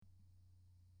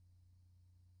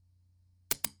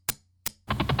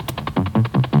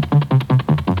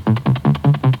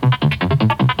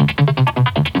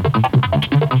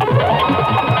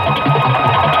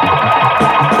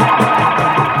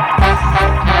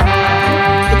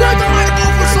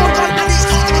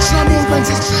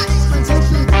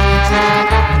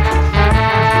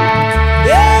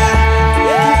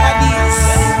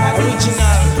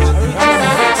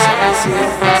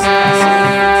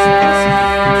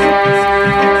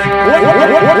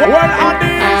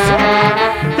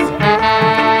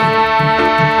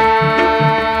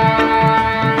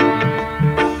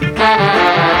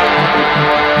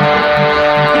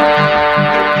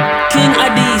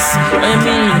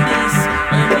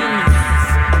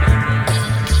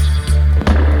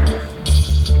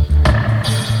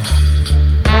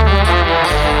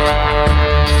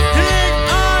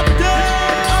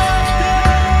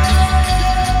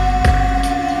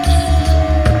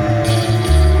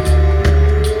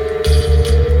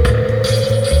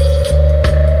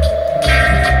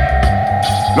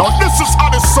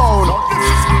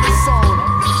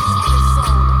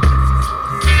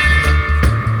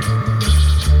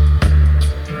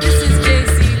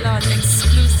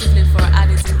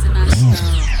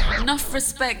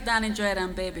Respect Danny Dread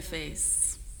and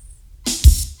Babyface.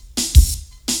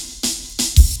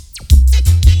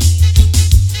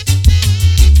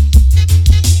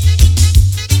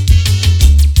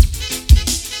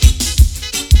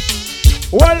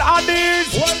 Well,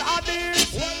 Addies.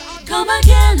 Come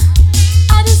again.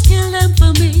 Addies kill them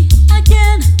for me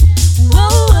again.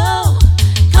 Whoa, whoa.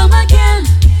 Come again.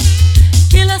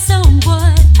 Kill a song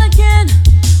boy again.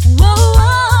 Whoa,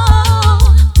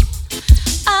 whoa.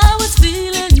 I was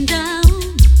feeling down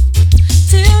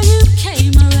till you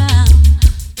came around.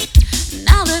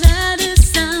 Now that Addies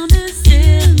sound is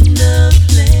in the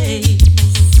place,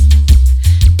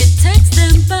 it takes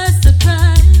them by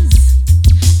surprise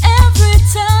every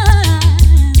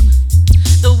time.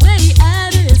 The way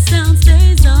Addies sound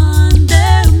stays on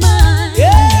their mind.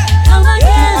 Yeah. Come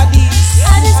again.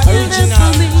 Yeah, Addies kill them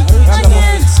for me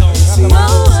again.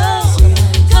 Whoa, whoa.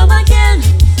 Come again.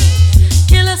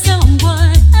 Kill a song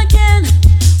boy again.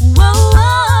 Whoa,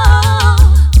 whoa.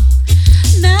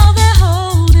 Now they're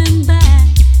holding back.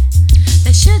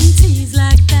 They shouldn't tease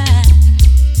like that.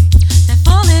 They're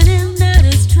falling in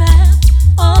Addies' trap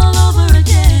all over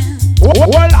again.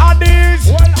 Well, Addies.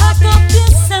 Pack up your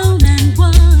sound and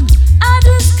one.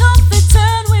 Addies comfy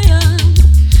turn we on.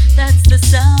 That's the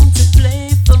sound to play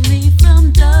for me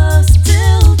from dusk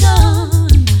till dawn.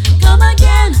 Come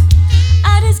again.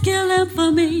 Addies kill them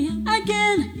for me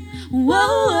again.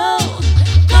 Whoa, whoa.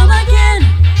 Come again.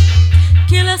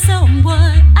 Kill a song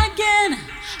boy again.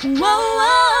 Whoa,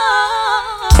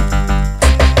 whoa.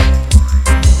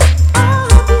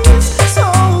 Addies, so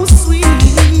sweet,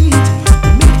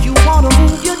 make you wanna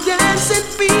move your dancing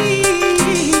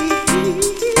feet.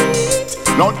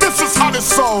 Now this is how the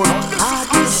sound.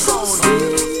 Addies, so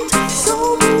sweet,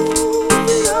 so move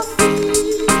your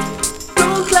feet.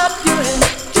 Don't clap your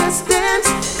hands, just dance.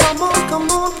 Come on, come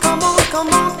on, come on, come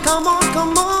on, come on,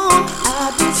 come on.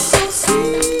 Addies, so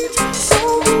sweet, so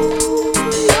move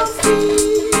your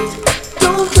feet.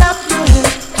 Don't clap your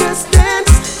hands, just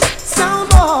dance. Sound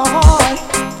boy.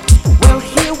 Well,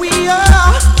 here we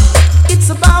are. It's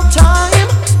about time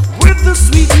with the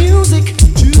sweet music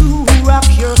to rock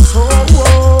your soul.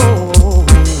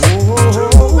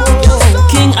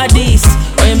 King Addies,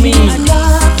 what you mean?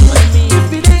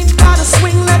 If it ain't got a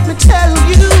swing, let me tell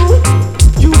you,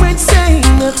 you ain't saying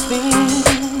nothing.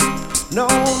 No,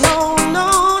 no, no,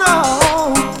 no.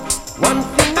 One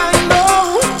thing I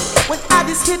know, when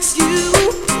Addies hits you,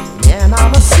 man,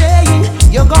 I'm a saying,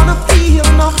 you're gonna feel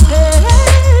no pain.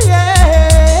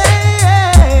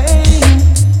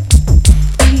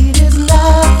 It is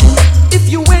nothing. If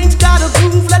you ain't got a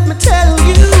groove, let me tell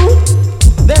you,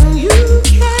 then you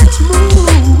can't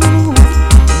move.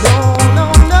 No, no,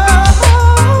 no.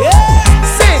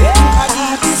 Sing.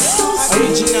 Addies so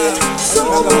sweet, so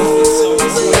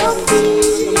move your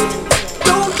feet.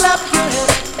 Don't clap your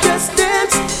hands, just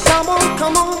dance. Come on,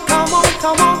 come on, come on,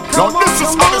 come on, Now come on. this is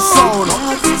come how the on. sound.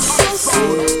 Addies so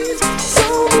sweet, so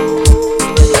move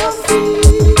your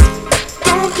feet.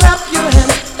 Don't clap your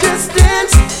hands, just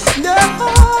dance. No.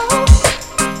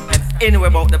 Anywhere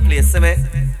about the place, see me?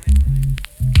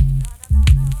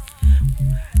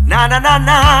 Na na na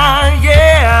na,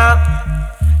 yeah.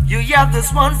 You have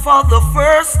this one for the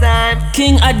first time.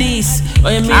 King Addies,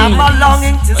 what you mean? I'm a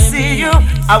longing to see you.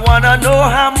 I wanna know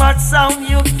how much sound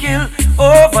you killed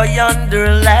over yonder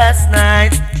last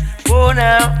night. Oh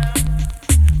now,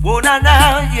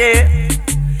 yeah.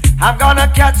 I'm gonna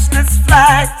catch this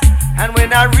flight, and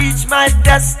when I reach my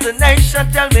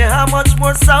destination, tell me how much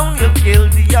more sound you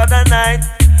killed the other night.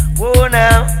 Oh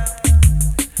now,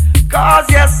 cause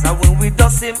yes, when we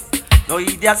dust him, no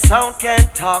idiot sound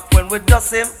can't talk when we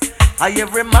dust him. I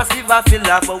every massive I feel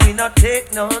like, but we not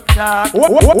take no talk. Well,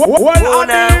 Oh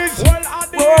now, Addies.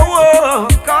 whoa,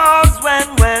 cause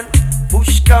when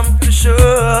push come to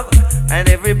shove, and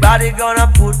everybody gonna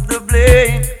put the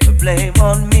blame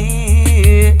on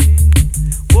me.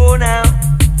 Oh now,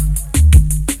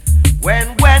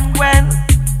 when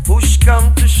push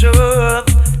come to shove,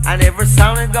 and every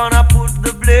sound is gonna put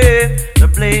the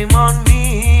blame on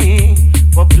me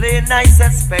for playing nice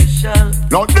and special.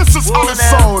 Now this is how the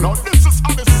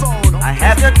sound. I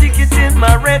have your ticket in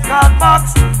my record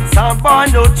box. Sound boy,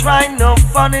 no try no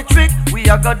funny trick. We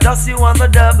are gonna dust you on the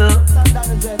double.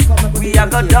 We are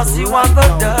gonna dust you on the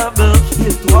double.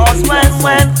 Cause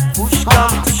when push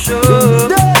come to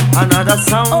shove, another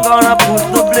sound gonna put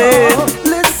the blame.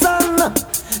 Listen,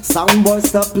 sound boy,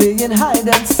 stop playing hide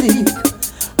and seek.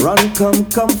 Run,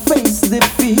 come, face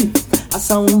defeat. A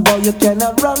sound boy, you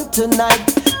cannot run tonight.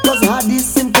 Cause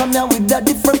Addies him come here with a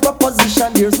different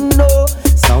proposition. There's no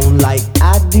sound like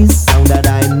Addies, sound that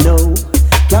I know.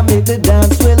 Can make the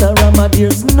dance well around.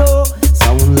 There's no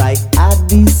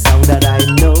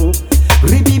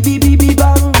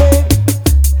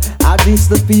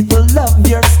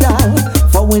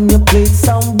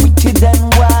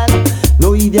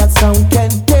idiot sound can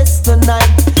test tonight.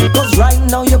 Cause right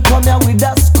now you come here with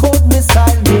a Scud missile.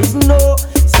 There's no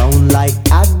sound like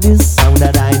Addies sound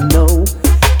that I know.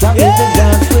 Can't get the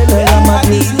dance with her, I'm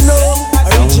Addies. No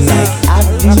sound like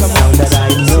Addies sound that I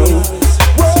know.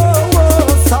 Whoa, whoa,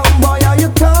 sound boy, are you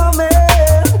coming?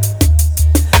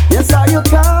 Yes, are you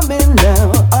coming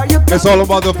now? Are you coming? It's all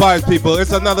about the vibes, people.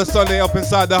 It's another Sunday up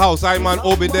inside the house. I'm on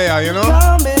Obidea, you know?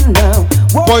 Coming now.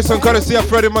 Voice and courtesy of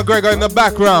Freddie McGregor in the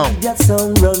background. That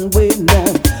sound runway now.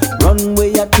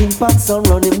 Runway a King Pat sound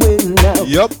running way now.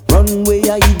 Yep. Runway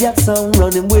a idiot sound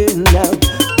running way now.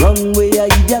 Runway a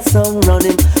idiot sound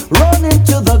running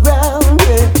to the ground.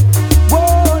 Yeah.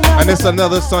 Whoa, now. And it's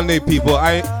another Sunday, people.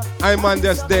 I'm on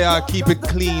this day. I keep it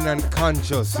clean and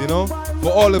conscious, you know.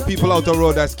 For all the people out the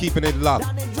road that's keeping it locked,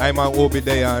 I'm on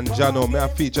Obidea and Jano. May I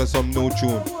feature some new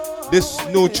tune. This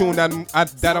new tune that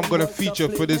I'm gonna feature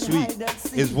for this week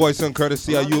is voice and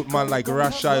courtesy of youth man like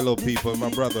Shiloh, people, my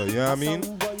brother, you know what I mean?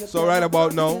 So right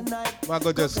about now, I'm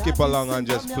gonna just skip along and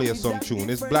just play some tune.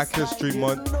 It's Black History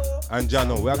Month, and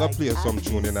Jano, we're gonna play some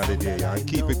tune in the day, yeah, and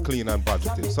keep it clean and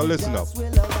positive. So listen up.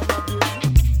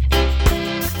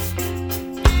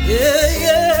 Yeah,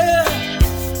 yeah.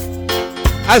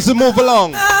 As we move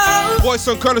along, voice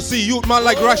and courtesy youth man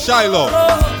like Shiloh.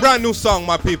 Brand new song,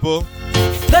 my people.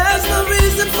 There's no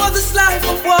reason for this life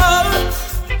of war.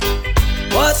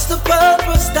 What's the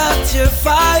purpose that you're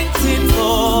fighting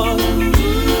for?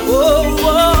 Oh,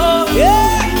 oh,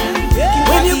 yeah, yeah.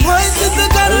 When you point the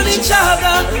gun on each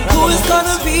other, who is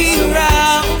gonna be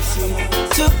around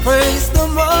to praise the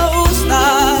Most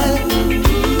High?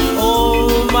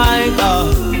 Oh my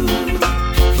God.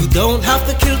 You don't have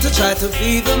to kill to try to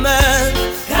be the man.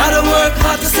 Gotta work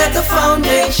hard to set the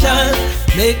foundation.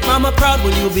 Make mama proud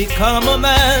when you become a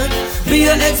man. Be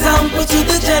an example to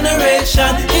the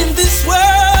generation in this world.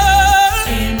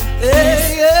 Yeah,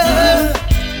 yeah.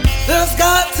 There's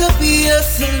got to be a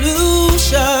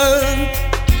solution.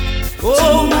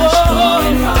 Oh,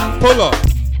 oh. Pull up.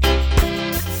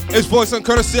 It's voice and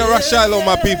courtesy of Shiloh,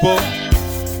 my people.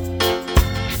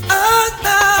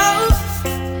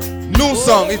 New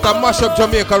song, it's a mash up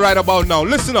Jamaica right about now.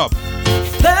 Listen up.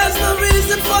 There's no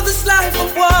reason for this life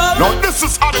of war. Now this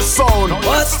is how it sound.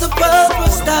 What's the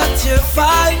purpose that you're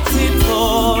fighting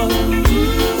for?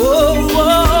 Oh,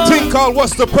 oh. Think called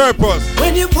What's the Purpose?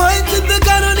 When you pointed the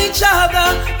gun on each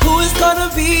other, who is gonna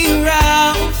be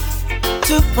around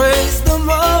to praise the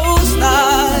Most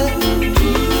High?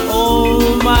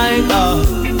 Oh my God.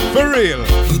 For real.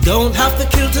 You don't have to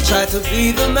kill to try to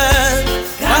be the man.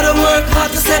 Gotta work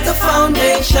hard to set the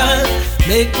foundation.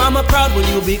 Make mama proud when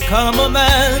you become a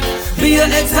man. Be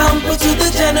an example to the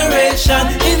generation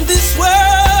in this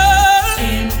world.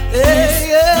 Yeah,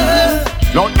 yeah.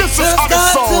 Now this is how it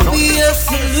There's got sound. to be a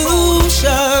solution.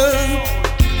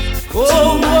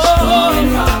 Oh, oh.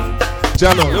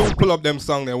 Jano, let me pull up them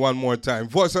song there one more time.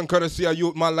 Voice and courtesy of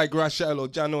youth man like Shiloh.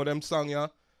 Jano, them song, yeah?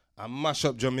 I mash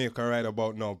up Jamaica right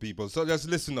about now, people. So just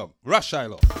listen up.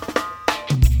 Shiloh.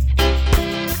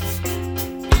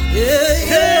 Yeah,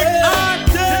 yeah.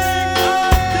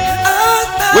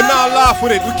 We now laugh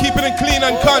with it. We keeping it clean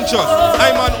and conscious.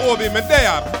 I'm on Obi, me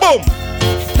there. Boom.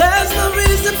 There's no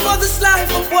reason for this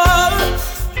life of war.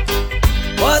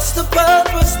 What's the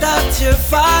purpose that you're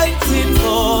fighting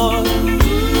for?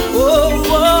 Oh,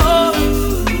 oh.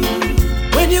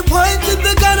 When you pointed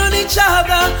the gun on each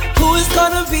other, who is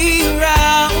gonna be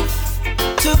around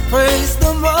to praise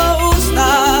the Most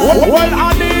High? Well,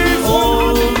 Addies.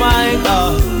 Oh my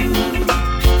God.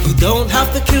 You don't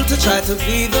have to kill to try to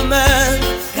be the man.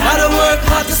 Gotta work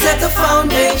hard to set the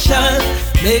foundation.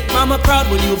 Make mama proud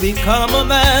when you become a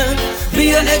man.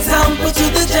 Be an example to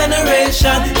the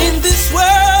generation in this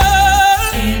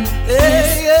world.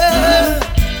 Yeah, yeah.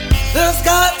 There's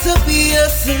got to be a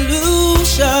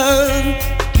solution.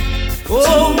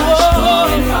 Oh, oh.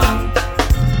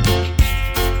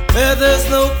 Where there's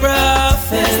no prophet,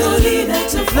 there's no leader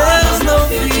to there's no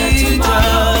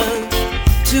freedom.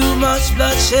 Too much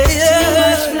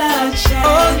bloodshed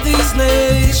on these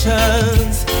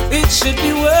nations. It should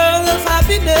be world of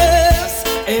happiness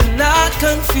and not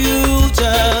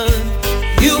confusion.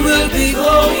 You will be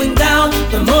going down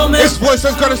the moment. It's voice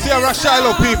and courtesy of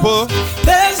Shiloh, people.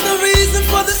 There's no reason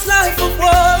for this life of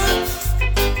war.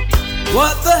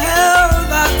 What the hell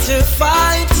that you're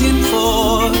fighting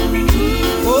for?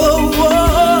 Oh,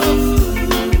 oh.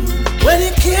 When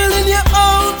you're killing your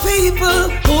own people,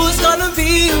 who's gonna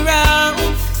be around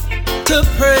to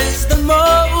praise the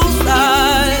Most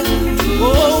High?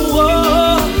 Oh,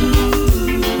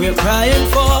 oh. We're crying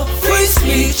for free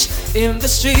speech in the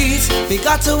streets. We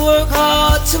got to work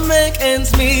hard to make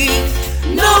ends meet.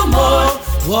 No more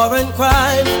war and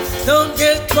crime. Don't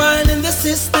get twined in the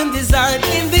system designed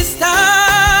in this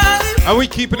time. And we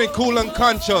keeping it cool and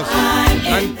conscious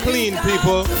and clean,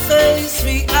 people. Face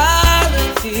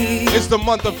reality. It's the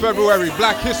month of February,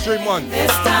 Black History Month.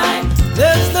 This time,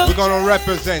 there's no we're gonna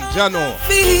represent Jano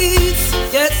fees.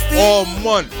 all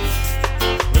month.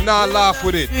 We're not laugh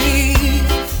with it.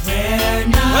 We're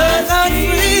not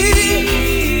free.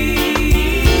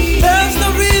 There's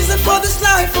no reason for this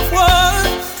life of war.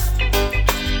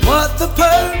 What the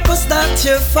purpose that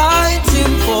you're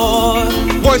fighting for?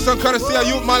 Voice and courtesy a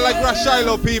youth man like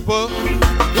Rashilo, people.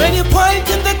 When you're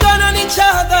pointing the gun on each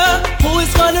other, who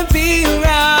is gonna be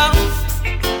around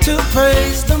to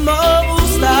praise the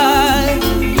Most High?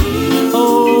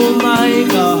 Oh my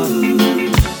God.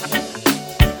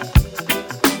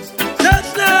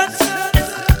 Judge not,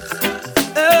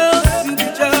 else you be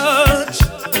judged.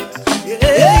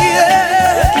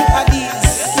 Yeah. Addies.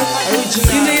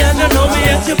 See me and I know me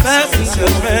as your passing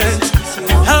judgment.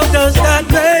 How does that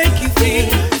make you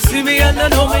feel? See me and I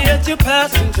know me as your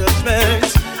passing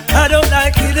judgment. I don't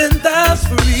like it and that's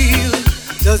for real.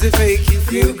 Does it make you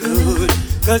feel good?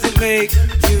 Does it make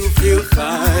you feel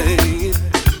fine?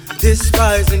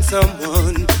 Despising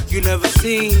someone you never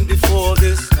seen before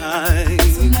this time.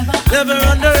 Never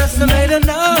underestimate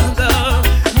another.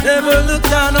 Never look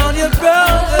down on your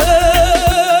brother.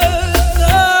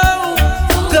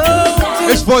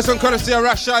 This voice and courtesy of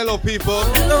Rashilo, people.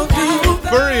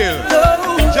 For real.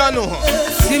 Jano.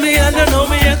 See me and I know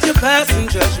me at your passing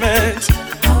judgment.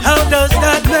 How does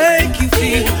that make you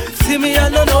feel? See me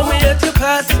and I know me at your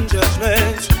passing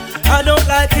judgment. I don't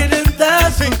like it and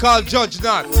that's thing called Judge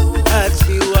Not. Ask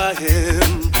me who I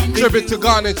am. Tribute to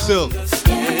Garnet Silk.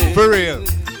 For real.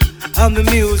 I'm the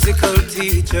musical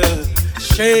teacher,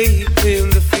 shaping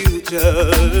the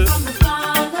future.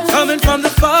 Coming from the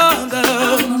Father,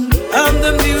 I'm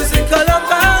the musical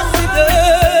ambassador.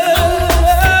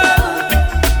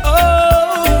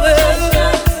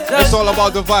 It's all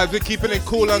about the vibes. We're keeping it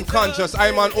cool and conscious.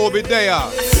 I'm on Obadiah.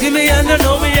 See me and I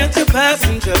know me at your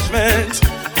passing judgment.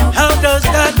 How does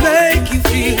that make you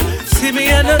feel? See me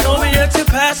and I know me at your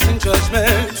passing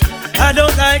judgment. I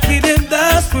don't like it and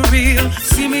that's for real.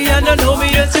 See me and I know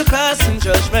me at your passing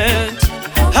judgment.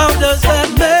 How does that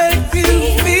make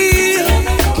you feel?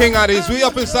 King Addies, we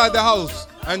up inside the house.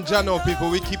 And Jano, people,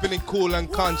 we keeping it cool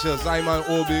and conscious. I'm on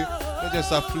Obi. We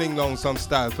just a fling down some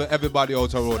style for everybody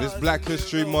out the road. It's Black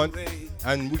History Month,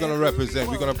 and we're gonna represent.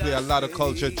 We're gonna play a lot of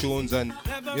culture tunes and,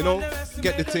 you know,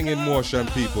 get the thing in motion,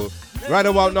 people. Right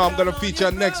about now, I'm gonna feature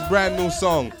a next brand new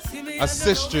song, a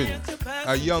sister,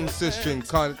 a young sister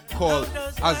called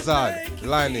Azad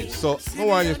Lineage. So I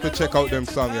want you to check out them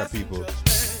songs, yeah, people.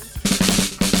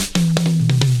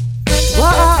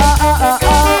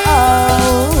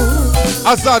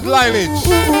 Azad Lineage.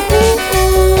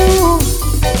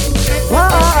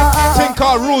 Thing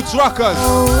called Roots Rockers.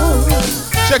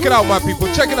 Check it out, my people.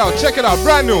 Check it out. Check it out.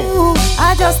 Brand new.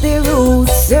 I just the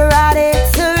roots, the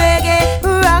radics, the reggae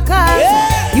rockers.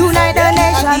 Yeah. Unite the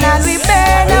nation and we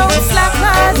burn out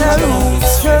slackers. The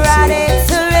roots, the radics,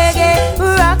 the reggae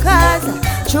rockers.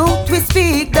 Truth we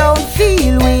speak, don't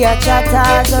feel we are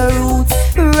chatters. The roots,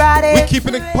 radics. We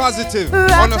keeping it positive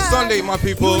on a Sunday, my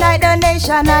people. Unite the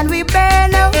nation and we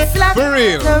burn out slackers. For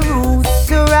real. The roots,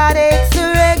 the radics,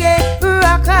 the reggae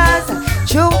rockers.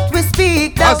 Truth we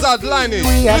speak. Azad Lineage.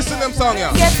 Listen them song,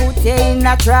 yeah. Get put in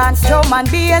a trance, drum and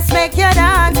bass make you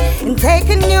dance, and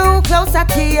taking you closer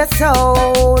to your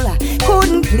soul.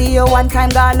 Couldn't play you one time,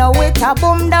 gonna with a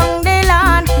boom down the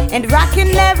land, and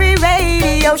rocking every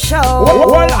radio show.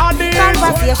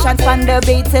 Conversations on the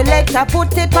beat, selector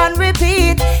put it on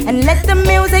repeat, and let the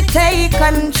music take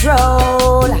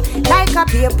control. Like a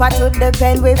paper to the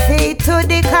pen, we feet to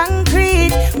the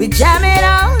concrete. We jam it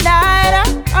all night.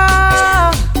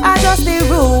 I just the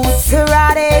roots, the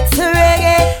radics, the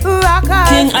reggae rockers.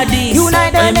 King Addies,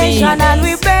 Unite the nation and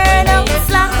we burn out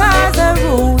slackers. The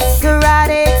roots, the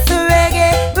radics, the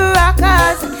reggae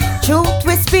rockers. Truth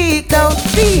we speak, don't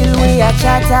feel we are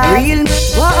chatter. Real.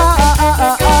 I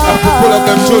have to pull up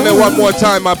them tune there one more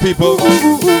time, my people.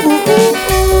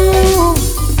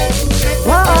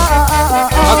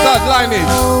 Azad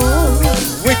Lineage.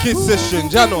 Wicked Session,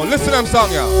 Jano, listen to them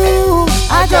song, yeah.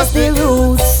 I just the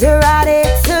roots, the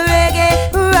radics, the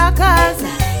reggae rockers.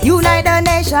 Unite the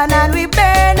nation and we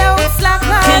burn out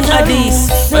slackers. King Addies,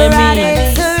 the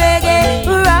radics, the reggae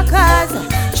rockers.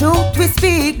 Truth we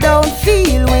speak, don't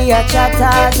feel we are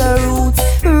chatters. The roots,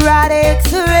 radics,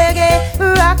 the reggae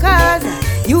rockers.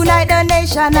 Unite the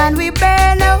nation and we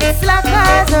burn out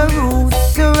slackers. The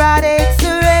roots, the radics,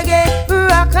 the reggae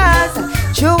rockers.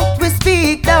 Truth we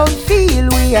speak, don't feel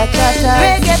we are chatter.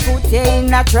 Reggae put you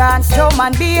in a trance, drum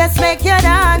and bass make you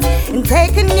dance, and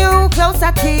taking you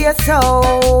closer to your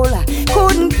soul.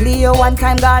 Couldn't play you one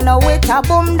time, gonna with a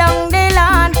boom down the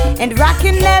land, and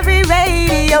rocking every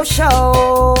radio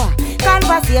show.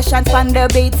 Conversations on the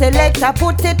beat, selector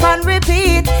put it on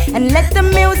repeat, and let the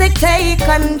music take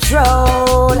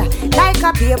control. Like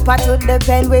a paper to the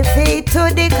pen, we feet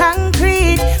to the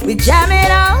concrete. We jam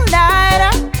it all night.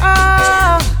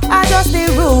 Oh, I just the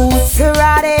roots,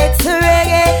 erratics,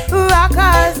 reggae,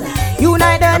 rockers.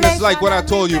 Unite the and it's like what I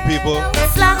told you people.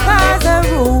 Slackers, the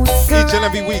roots. Each and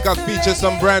every week I feature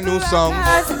some brand new songs.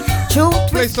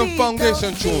 Play some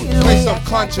foundation tune, play some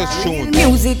conscious tune.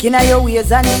 Music in your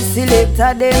ears and the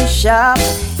selector them sharp.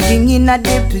 Singing at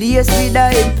the place with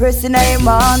the impress in your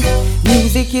mind.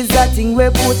 Music is that thing we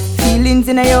put feelings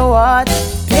in your heart.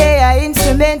 Play a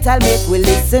instrumental, make we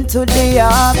listen to the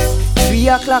harps. 3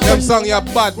 o'clock. Them song you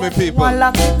bad, me people. One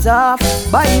lock it off.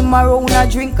 Buy him around a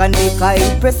drink and make a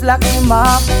impress lock him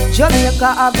off.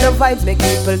 Jamaica have the vibes, make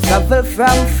people travel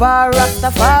from far.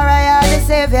 Rastafari are the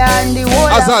savior and the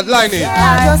world. Azad lining.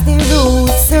 Just the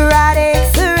roots,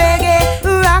 erratics, reggae,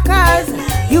 rockers.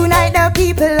 Unite the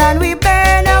people and we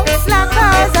burn out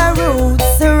slackers. The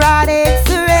roots, erratics,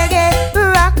 reggae,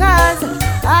 rockers.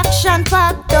 Action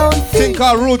pack, don't think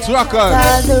our roots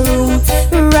rockers. The roots,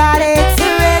 erratics,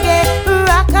 reggae,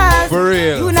 rockers. For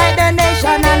real. Unite the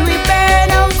nation and we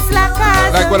burn out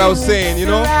slackers. Like what I was saying, you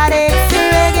know. Erratics,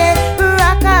 reggae,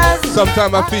 rockers.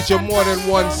 Sometimes I feature more than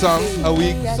one song a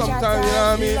week. Sometimes, you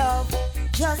know what I mean?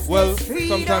 Well,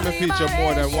 sometimes I feature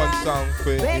more than one song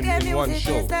in one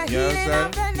show. You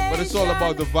understand? But it's all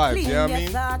about the vibes, you know what I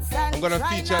mean? I'm gonna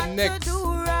feature next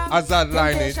Azad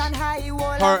lineage,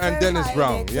 her and Dennis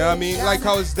Brown. You know what I mean? Like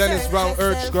how it's Dennis Brown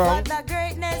Earth Strong.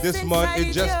 This month,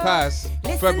 it just passed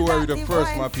February the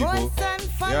 1st, my people.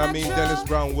 You know what I mean? Dennis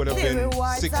Brown would have been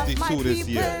 62 this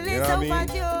year. You know what I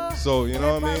mean? So, you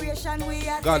know what I mean?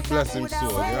 God bless him soul. You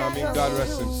know what I mean? God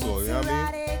rest him soul. You know what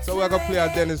I mean? So we're gonna play a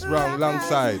Dennis Brown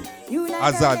alongside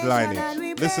Azad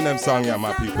lineage. Listen to them song, yeah,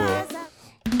 my people.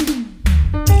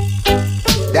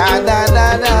 Da da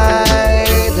da da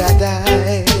da da.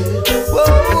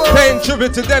 Paying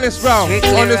tribute to Dennis Brown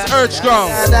on this Earth Strong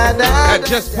that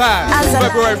just passed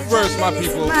February 1st, my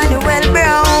people.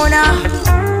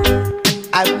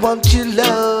 I want your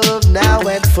love now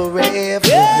and forever.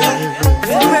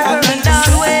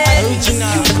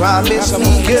 You promise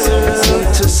me,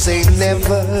 girl, to say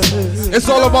never. It's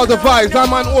all about the vibes.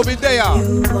 I'm on Obidea.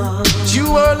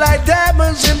 You are like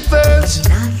diamonds and pearls,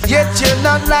 yet you're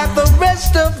not like the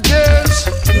rest of girls.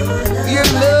 Your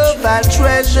love I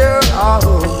treasure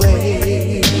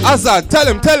always. Azad, tell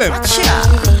him.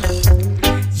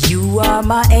 You are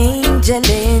my angel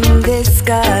in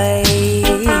disguise.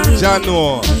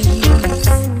 Jano.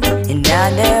 And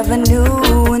I never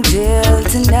knew until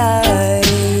tonight.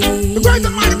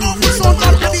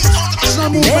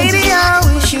 Baby, I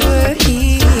wish you were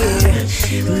here,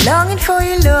 longing for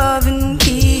your love and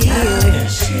care.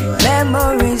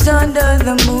 Memories under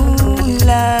the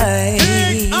moonlight.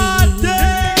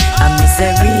 I miss a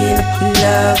real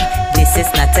love. This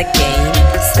is not a game.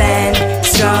 Stand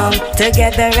strong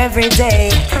together every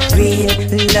day. Real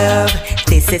love.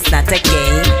 This is not a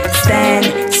game.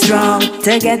 Stand strong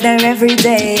together every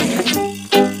day.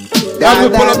 I will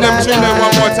pull up them children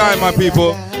one more time, my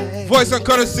people. Voice and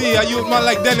courtesy, a youth man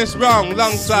like Dennis Brown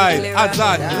alongside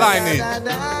Azad lineage.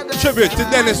 Tribute to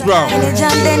Dennis Brown. Listen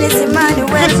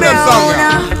to them song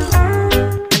now.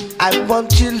 I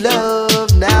want your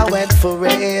love now and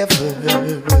forever.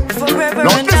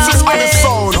 Now this is how it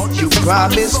sound. You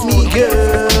promised me,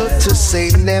 girl, to say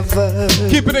never.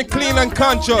 Keeping it clean and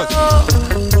conscious.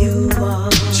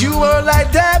 You are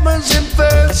like diamonds and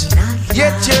pearls,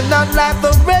 yet you're not like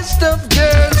the rest of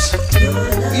girls.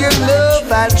 Your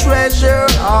love I treasure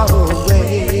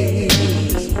always.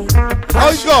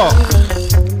 How you go?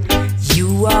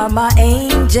 You are my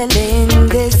angel in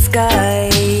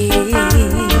disguise.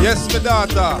 Yes, my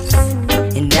daughter.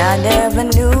 And I never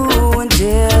knew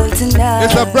until tonight.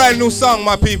 It's a brand new song,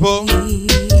 my people.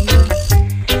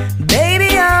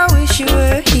 Baby, I wish you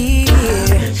were here.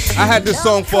 I had this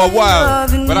song for a while,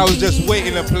 but I was just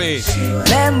waiting to play.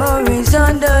 Memories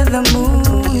under the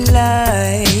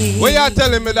moonlight. What y'all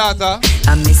telling me, daughter?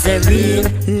 I miss a real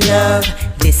love.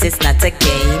 This is not a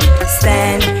game.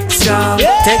 Stand strong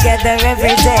together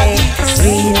every day.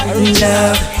 Real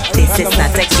love. This is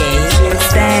not a game.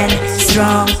 Stand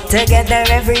strong together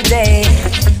every day.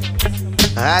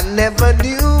 I never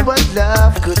knew what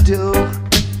love could do.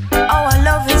 Our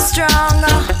love is strong.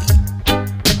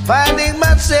 Finding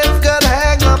myself gonna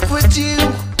hang up with you.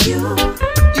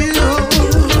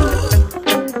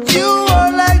 You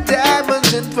are like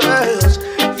diamonds and pearls,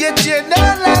 yet you're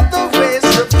not like the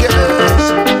rest of girls.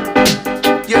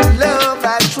 Your love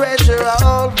I treasure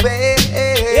always.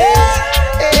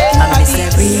 I say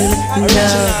real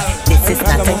love, this is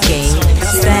not a game.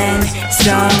 Stand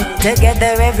strong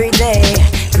together every day.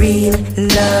 Real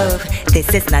love, this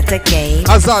is not a game.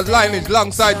 Azad Lineage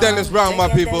alongside Dennis Brown, my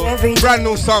people. Brand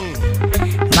new song.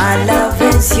 My love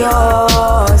is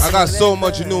yours. I got so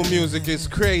much new music, it's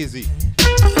crazy.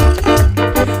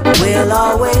 We'll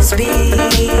always be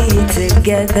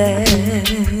together.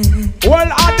 Well,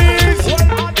 Addies.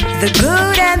 The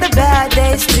good and the bad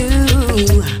days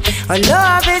too. Our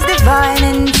love is divine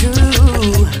and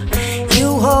true.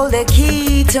 You hold the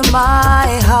key to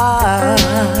my heart.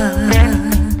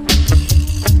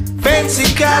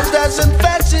 Fancy cars doesn't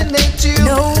fascinate you.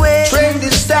 No way.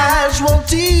 Trendy styles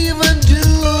won't even do.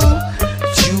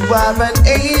 You are an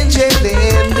angel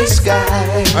in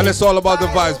disguise. And it's all about the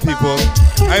vibes, people.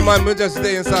 Hey man, we just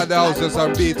stay inside the house just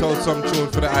and beat out some tune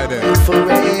for the idea.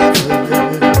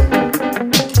 Forever.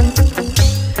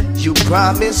 You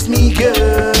promised me,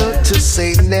 girl, to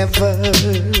say never.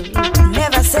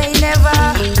 Never say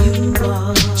never.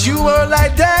 You are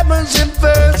like diamonds and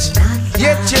pearls,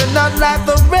 yet you're not like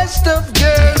the rest of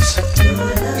girls.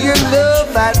 Your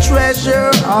love I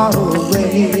treasure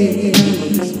always.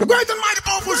 The great and mighty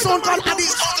powerful song called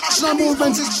Addies International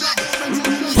Movement is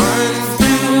 1,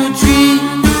 2, 3.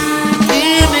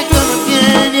 Here we come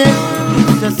again, yeah.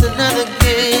 Just another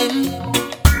game.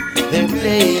 They're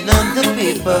playing on the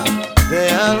paper. They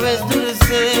always do the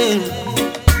same.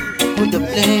 Put the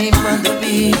blame on the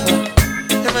people.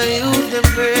 Never use the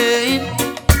brain.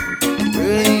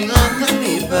 Brain on the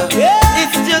paper.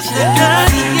 It's just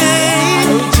another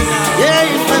game.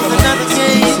 Yeah, it's just another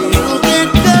game. You get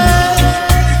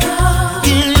caught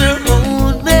in your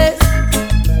own mess.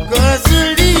 'Cause you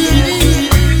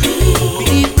leave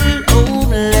people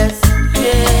homeless.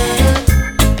 Yeah.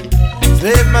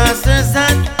 Slave masters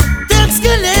and tax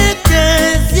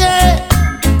collectors. Yeah.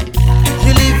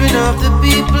 You're living off the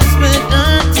people's sweat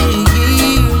and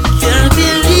tears. Can't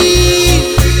believe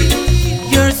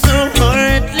you're so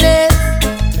heartless.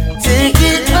 Take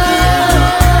it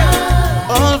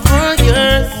all for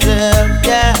yourself,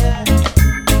 yeah.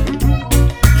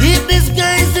 Keep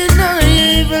disguising our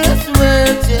evil's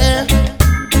words, yeah.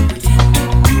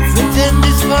 Pretend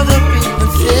this for the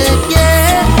people's sake,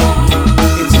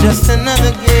 yeah. It's just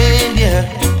another game, yeah.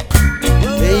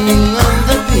 Playing on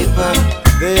the paper,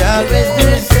 they always do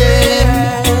the same.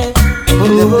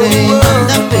 Put the blame on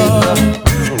the paper.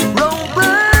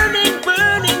 Burning,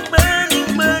 burning, burning,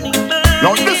 burning, burning.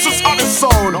 Now this is how the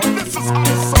sound.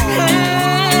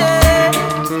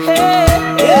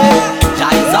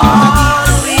 Jah is all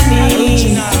we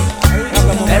need.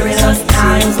 Perilous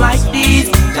times like these,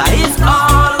 Jah is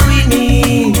all we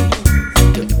need.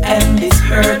 To end this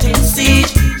hurting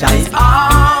siege, Jah is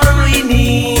all we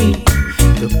need.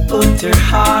 To put her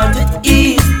heart at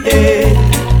ease.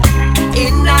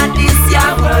 In this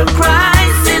world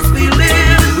crisis we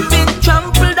live, we've been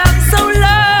trampled down so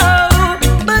low,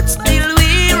 but still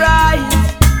we rise.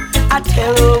 I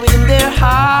tell you in their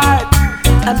heart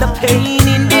and the pain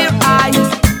in their eyes.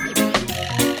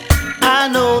 I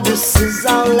know this is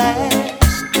our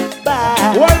last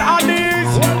goodbye. Well,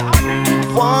 Addies.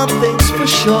 One thing's for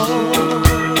sure,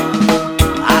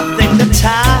 I think the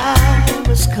time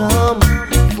has come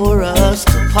for us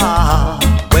to part.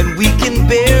 When we can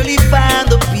barely find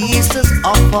the pieces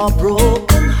of our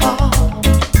broken heart.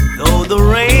 Though the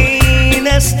rain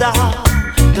has stopped,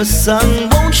 the sun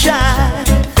won't shine.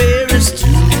 There is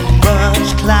too much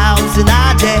clouds in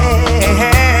our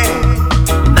day.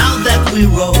 Now that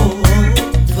we're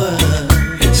over,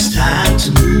 it's time to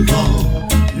move on.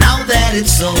 Now that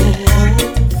it's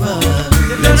over,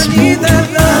 let's Need move that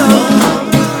on. love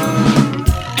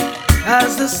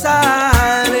as the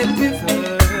silent river.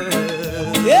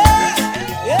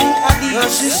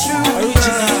 Cause it's true.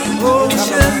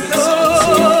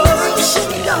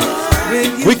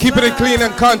 We keeping it clean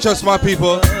and conscious, my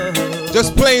people.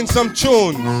 Just playing some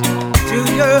tunes. To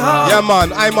your heart. Yeah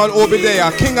man, I'm on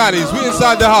Obadiah, King Addies, we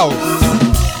inside the house.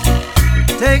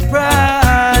 Take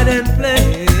pride and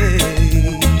place.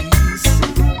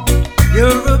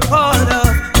 You're a part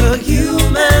of the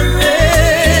human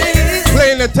race.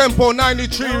 Playing the tempo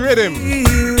 93 rhythm.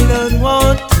 Feel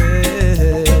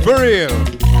unwanted. For real.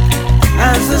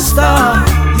 As a star,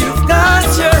 you've got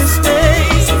your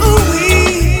space.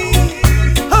 Ooh-wee.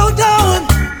 Hold on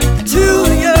to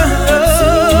your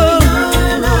love.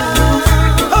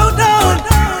 Hold on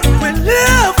when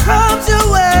love comes your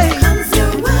way.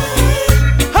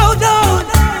 Hold on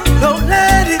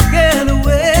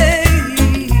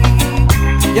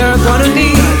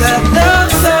need that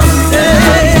love someday.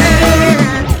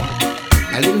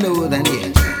 A little lower than the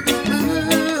edge.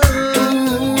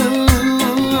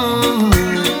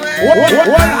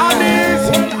 What Addies?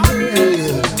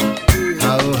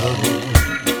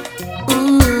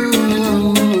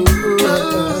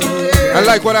 And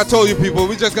like what I told you people,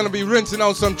 we're just gonna be rinsing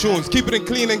out some tunes, keeping it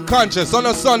clean and conscious on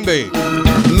a Sunday.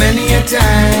 Many a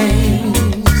times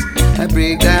I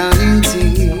break down in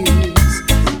tears,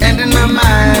 and in my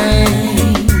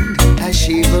mind I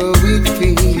shiver with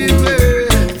fear,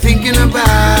 thinking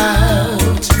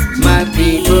about my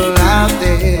people out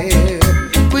there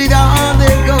with all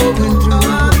they're going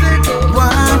through,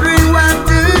 wondering what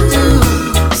to do.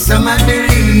 Some might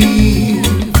believe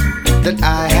that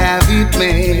I have it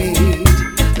made,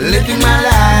 living my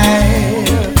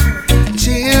life,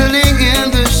 chilling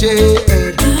in the shade.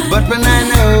 But when I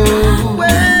know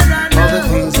all the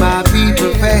things my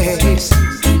people face,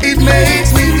 it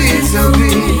makes me feel so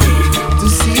good to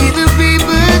see the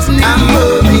people's need. I'm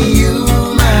only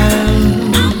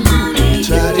human,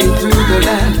 trotting through the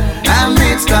land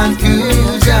amidst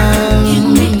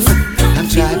confusion. I'm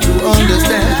trying to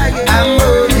understand. I'm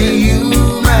only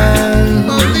human,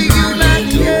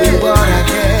 doing what I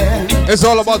can. It's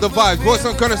all about the vibes. Boys,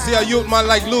 I'm gonna see a youth man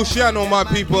like Luciano, my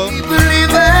people.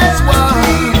 Believe as one.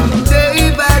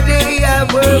 Day by day I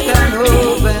work and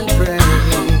hope and pray.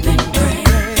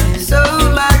 So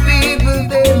my people,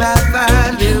 they might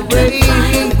find their way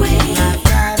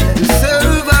to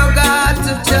serve our God,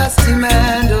 to trust Him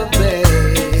and obey,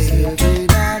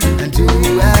 and do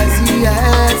as He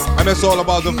asks. And it's all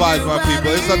about the vibes, my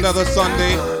people. It's another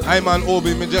Sunday. I'm on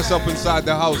Obi, me just up inside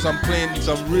the house. I'm playing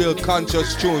some real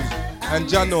conscious tunes. And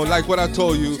Jano, like what I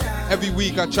told you, every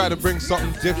week I try to bring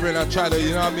something different. I try to,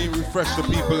 you know what I mean, refresh the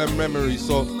people and memories.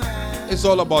 So it's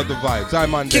all about the vibes.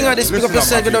 I'm on King Addies, pick up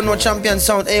yourself, you don't know Champion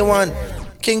Sound A1.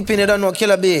 Kingpin, you don't know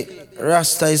Killer B.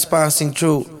 Rasta is passing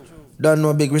through. Don't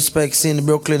know big respect, seeing the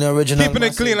Brooklyn original. Keeping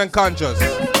it clean and conscious.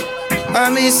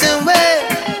 I'm missing way.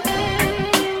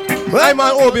 I'm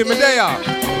on Obi, Medea.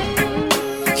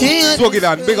 King Swag it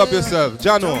on, big up yourself.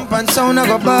 Jano. Champion Sound, I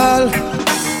go ball.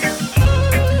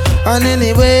 And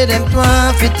anyway, them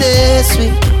want to taste me.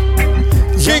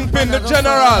 Kingpin the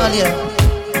General.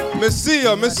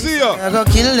 Messiah. I go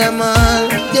kill them all,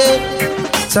 yeah.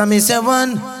 So me say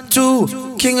 1,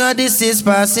 2, King Addies is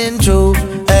passing through.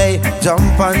 Hey,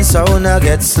 jump on sound, I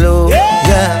get slow,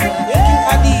 yeah.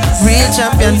 Real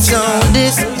champion sound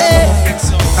this, hey.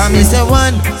 I me say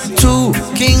 1, 2,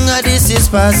 King Addies is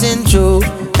passing through.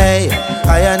 Hey,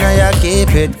 I and I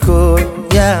keep it cool,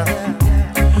 yeah.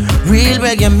 Real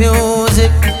reggae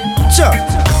music, sure.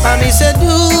 And me say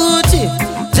duty,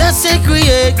 just say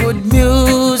create good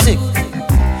music.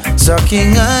 So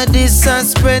King Addies and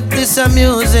spread this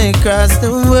music across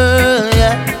the world,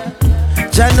 yeah.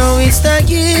 Jah know it's the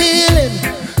healing.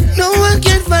 No one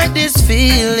can fight this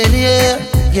feeling, yeah,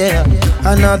 yeah.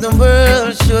 Another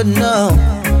world should know.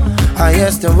 I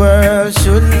guess the world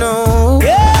should know.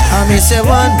 I me say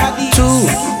 1, 2,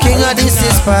 King Addies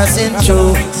is passing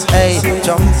through. Hey,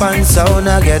 jump and sound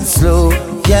I get slow,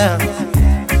 yeah.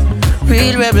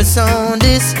 Real rebel sound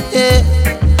is, yeah.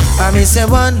 I me say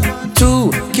 1,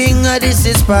 2, King Addies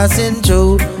is passing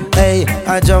through. Hey,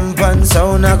 I jump and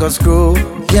sound I go screw,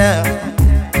 yeah.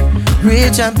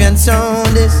 Real champion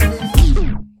sound is.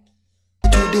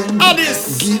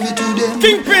 Addies, Give it to them.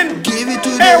 Kingpin, Give it to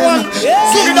them. A1,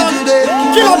 Give it to them.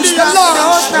 kill up the alarm.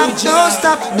 Don't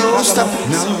stop. No.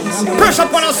 Pressure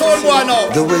upon us all boy now.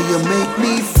 The way you make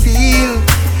me feel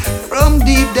from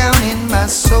deep down in my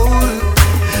soul,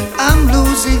 I'm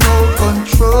losing all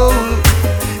control,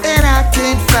 and I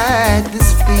can't fight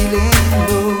this feeling.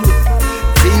 No.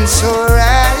 Feels so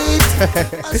right.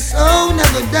 My soul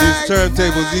never dies.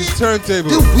 These turntables.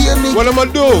 The way I make What am I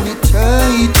do? it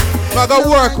tight. I gotta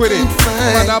work with it.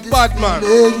 Man, a bad man.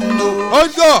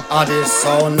 Let's go. Addies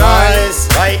sound nice.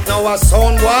 Right now a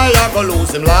sound boy I go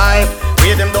lose him life.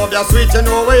 Hear them dub ya sweet, you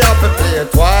know we have to play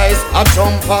it twice. I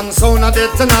jump on sound a day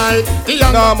tonight.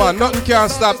 Nah man, nothing can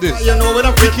stop this. You know we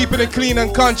We're keeping it clean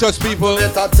and conscious, people.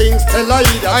 better things tell I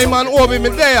I'm on Obi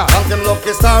Medea. and them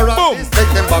lucky star Boom. take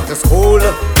them back to school.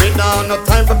 We now no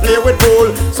time to play with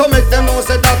bull. So make them know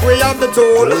say that we have the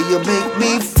tool. The way you make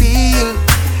me feel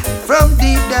from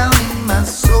deep down in my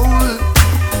soul,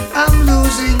 I'm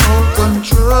losing all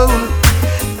control,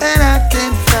 and I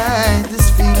can't fight this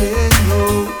feeling.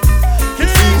 No, it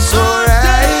feels so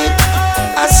right.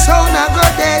 I saw I go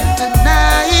dead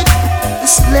tonight. The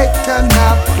selector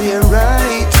not play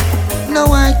right. No,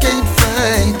 I can't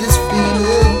fight this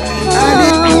feeling.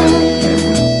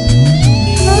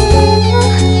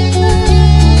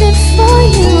 Good for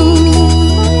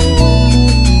you.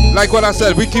 Like what I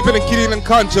said, we keeping it clean and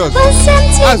conscious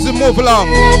as we move along.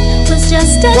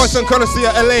 Voice and courtesy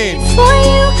of Elaine.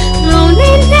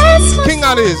 King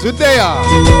Addies, with they are.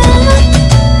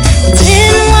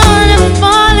 Didn't wanna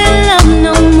fall in love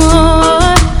no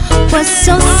more. Was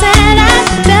so sad, I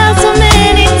fell so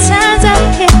many times I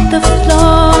hit the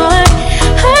floor.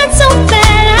 Hurt so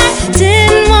bad, I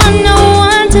didn't want no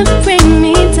one to bring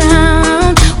me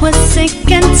down. Was sick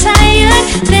and tired,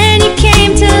 then you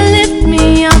came to lift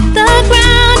me off the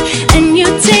ground, and you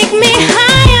take me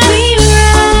higher.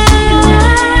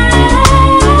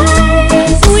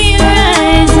 We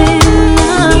rise in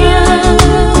love,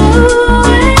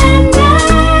 and I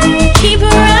keep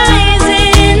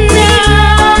rising up.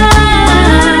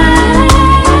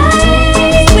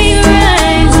 We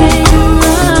rise in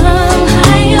love,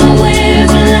 higher we're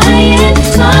flying,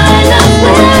 far up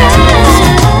we're at.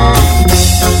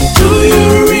 Do you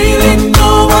really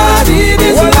know what it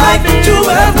is like to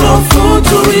have no food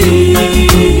to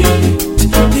eat?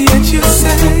 Yet you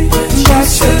say that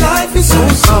your life is so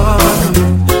hard.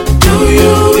 Do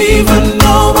you even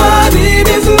know what it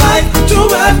is like to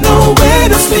have nowhere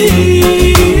to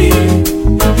sleep?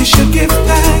 You should give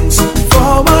thanks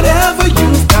for whatever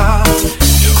you've got.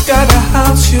 You've got a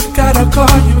house, you've got a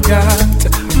car, you got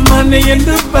money in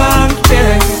the bank,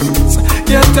 yes.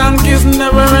 Your tank is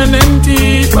never an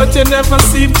empty, but you never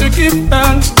seem to give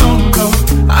thanks, no.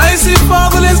 I see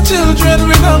fatherless children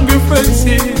with hungry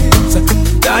faces,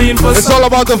 dying for It's all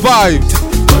about the vibe.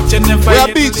 but you never We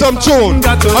have beat some tune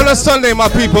on a Sunday, my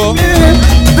people.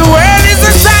 The world is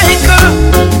a cycle.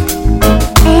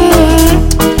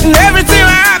 And everything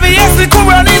I have, yes, it could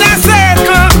run in a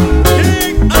circle.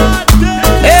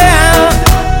 Yeah,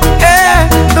 yeah.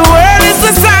 The world is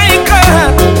a cycle.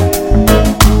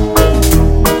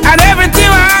 And everything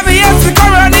I have, yes, it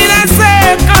could run in a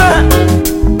circle.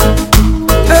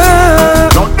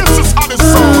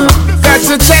 Got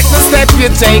to check the step you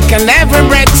take and every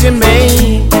breath you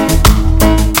make.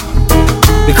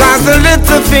 Because the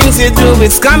little things you do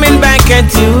is coming back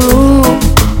at you.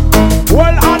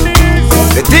 Well, Addies,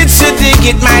 the ditch you dig,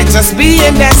 it might just be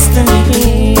a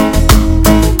destiny.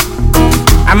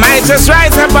 I might just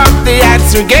rise above the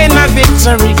odds to gain my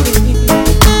victory.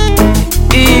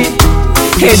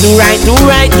 Hey, do right, do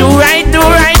right, do right, do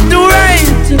right, do right.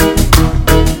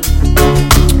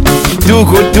 Do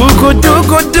good, do good, do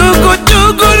good, do good,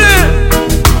 do good.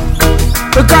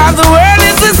 Because the world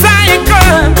is a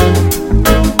cycle.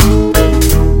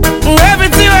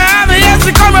 Everything I have, yes,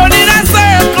 it come round in a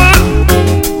circle.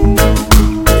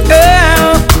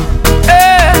 Yeah,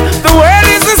 yeah. The world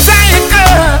is a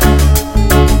cycle.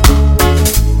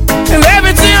 And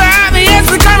everything I have, yes,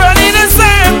 it come round in a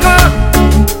circle.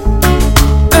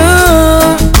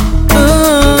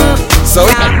 So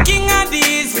King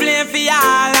Addies play for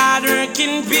y'all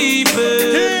hard-working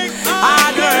people.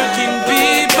 Hard-working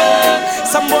people.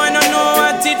 Some boy don't know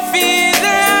what it feels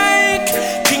like.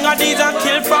 King Addies are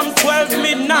killed from 12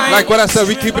 midnight. Like what I said,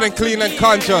 we keeping it clean and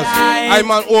conscious.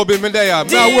 I'm on Obi Medea.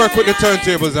 Now work with the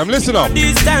turntables. Listen up.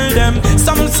 Tell them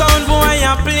some sound boy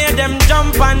I play them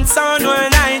jump and sound all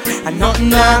night and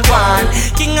nothing I want.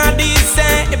 King Addies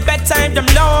say it better if them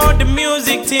load the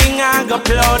music thing I go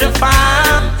blow the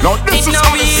farm. It's no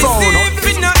easy if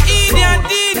it no idiot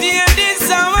DJ this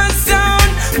our sound.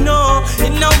 No,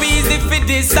 it no easy if it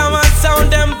this our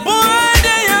sound. Them boy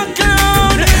they a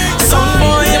clown. Some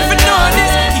boy if you know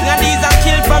this, King Addies are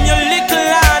killed from your little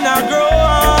and a grow.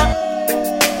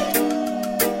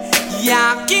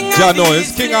 Yeah, King Addies,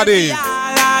 it's King Addies.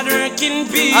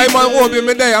 I'm on Obi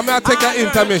Medea. I'm gonna take an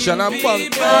intermission. I'm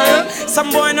bunk.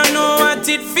 Some boy don't know what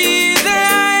it feels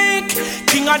like.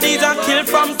 King Addies are killed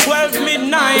from 12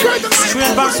 midnight.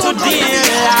 Straight back to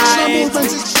daylight.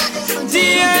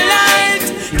 Daylight.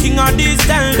 King Addies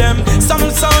tell them some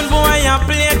sound boy I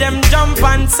play them jump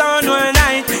and sound all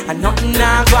night and nothing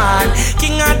I want.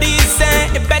 King Addies say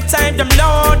it better if them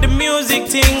load the music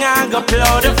thing I go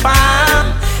blow the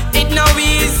farm. It no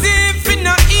easy if it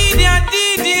no idiot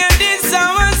DJ this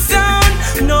our sound.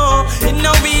 No, it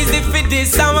no easy if it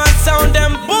this our sound.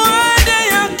 Them boy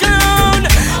they a clown.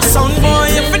 Sound boy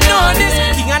if you know this,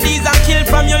 King Addies are killed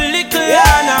from your little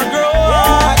and a grow.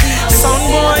 Sound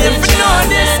boy if you know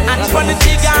this, and for the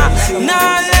jigger,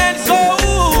 now let go.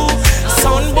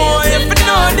 Sound boy if you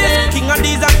know this, King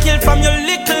Addies are killed from your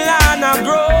little and a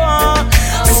grow.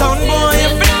 Sound boy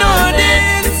if you know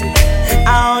this,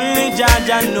 only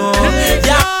Jaja know.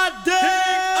 Yeah.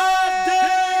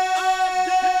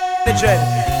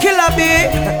 Killer B,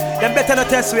 them better not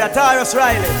test we are Taurus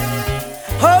Riley.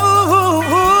 Oh,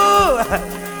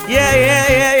 yeah, yeah,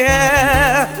 yeah,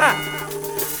 yeah.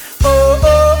 Oh,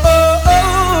 oh, oh,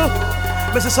 oh.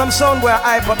 This is some sound where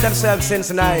I hype up themselves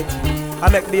since night. I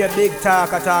make me a big talk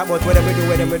about what them we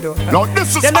do. No,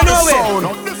 this is how the sound.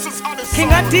 No, this is how the sound. King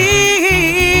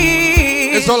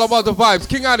Addies. It's all about the vibes.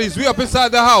 King Addies, we up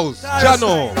inside the house.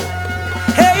 Jano.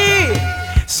 Hey,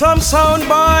 some sound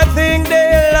boy think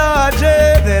they're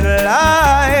larger than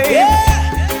life. Yeah.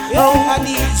 Oh,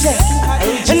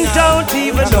 and don't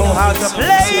even know how to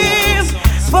play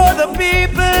for the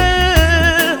people.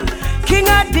 King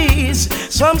Addies,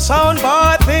 some sound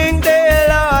boy think they're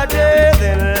larger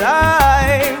than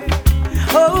life.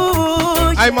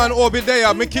 Oh, I'm on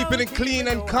Obidea, me keeping it clean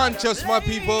and conscious, my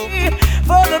people.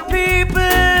 For the people,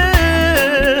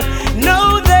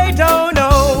 no, they don't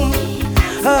know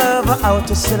of how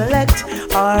to select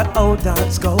or how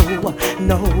dance go.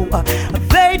 No,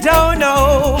 they don't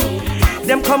know.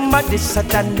 Them come at this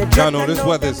and the Jano, this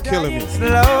weather's killing me.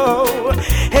 Slow.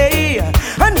 Hey,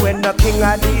 and when the King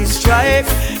Addies strike,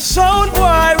 sound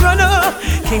boy runner.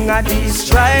 King Addies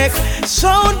strike,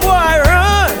 sound boy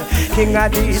run. King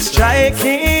Addies striking,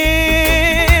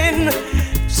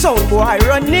 sound boy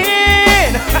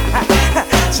running.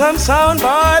 Some sound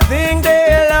boy think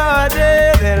they're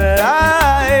larger than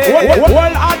life.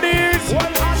 Well, Addies.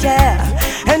 Yeah,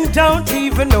 and don't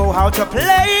even know how to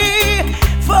play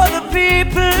for the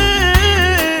people.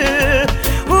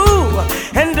 Ooh,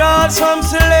 and all some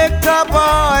selector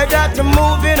boy that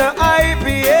move in a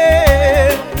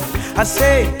IPA. I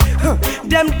say,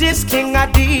 them this King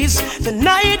Addies.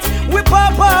 Tonight we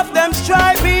pop off them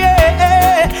stripe,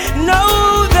 yeah.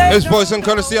 No, they This voice and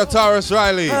courtesy of Taurus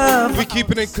Riley. We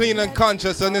keeping it clean and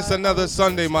conscious, and it's another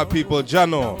Sunday, my people.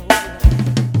 Jano.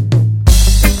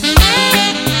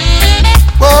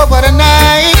 Oh, what a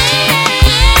night.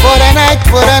 What a night,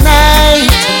 what a night.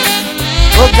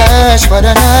 Oh gosh, what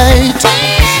a night.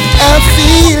 I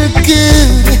feel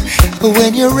good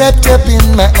when you're wrapped up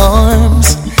in my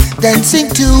arms, dancing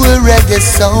to a reggae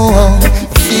song.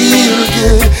 Feel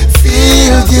good,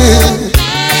 feel good.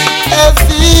 I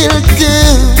feel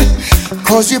good,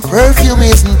 cause your perfume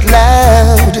isn't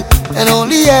loud, and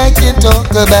only I can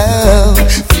talk about.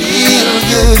 Feel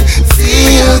good,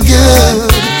 feel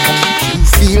good. You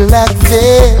feel like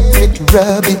velvet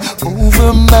rubbing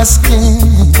over my skin.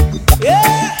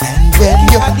 And when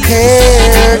your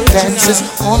hair dances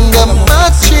under my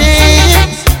chin,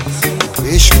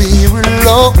 wish we were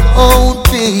alone,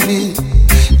 baby,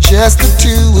 just the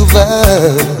two of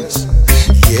us.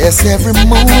 Yes, every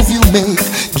move you make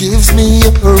gives me a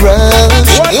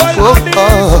rush.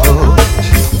 Oh,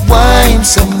 wine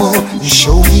some more and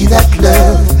show me that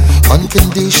love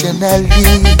unconditionally.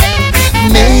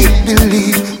 Make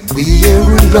believe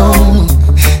we're alone,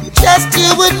 just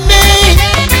you and me.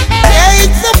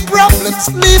 Take the problems,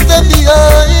 leave them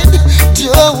behind.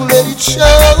 Don't let it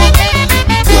show.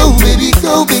 Go, baby,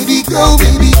 go, baby, go,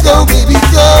 baby, go, baby,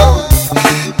 go.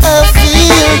 I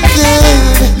feel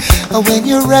good when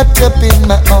you're wrapped up in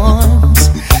my arms,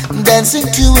 dancing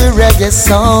to a reggae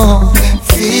song.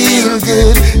 Feel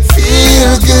good,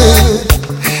 feel good.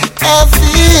 I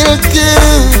feel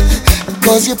good,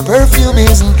 cause your perfume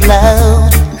isn't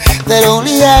loud, that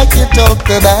only I can talk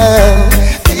about.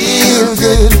 Feel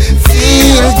good,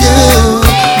 feel good.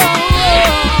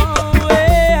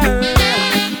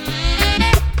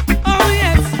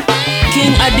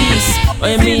 King Addies,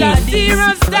 what you mean?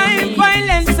 Serious time,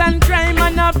 violence and crime,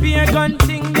 and up here gun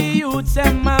thing the youths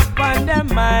them up on them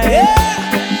mind.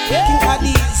 King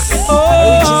Addies,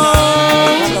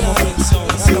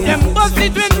 Them bust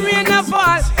it when rain a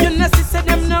fall. You know see say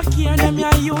them no care, them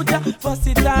your youth bust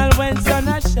it all when sun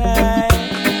a shine.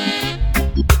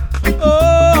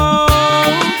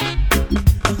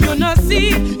 You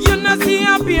know see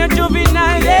up here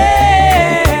juvenile.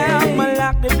 Yeah, I'ma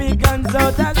lock the big guns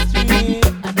out the street.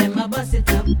 And them a bust it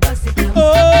up, bust it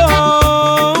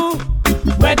up.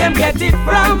 Where them get it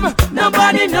from?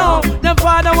 Nobody know. The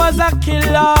father was a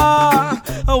killer.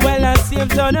 Well, I see him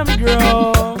so them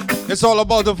grow. It's all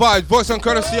about the vibes. Voice and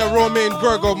courtesy of Romaine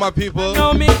Virgo, my people.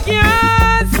 No, me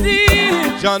can't see.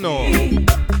 Jano.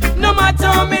 No matter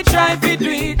how me try to do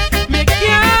it, me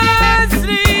can't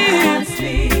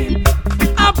sleep.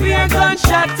 Up here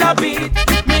gunshot a beat,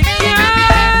 me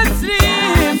can't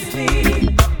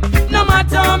sleep. No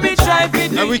matter how me try to do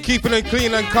it. And we keeping it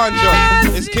clean and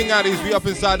conscious. It's King Addies, we up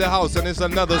inside the house, and it's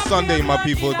another Sunday, my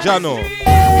people. Jano.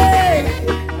 Hey,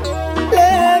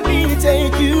 let me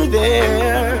take you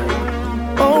there.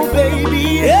 Oh,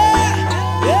 baby. Hey,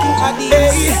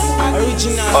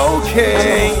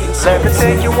 okay. Let me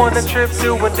take you on a trip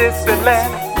to a distant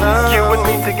land. You and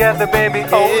me together, baby,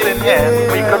 holding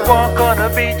hands. We could walk on a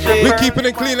beach. We keeping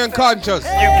it clean and conscious. You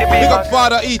can be Big my up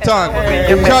Father Ethan.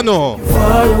 your Jano.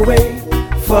 Far away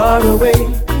far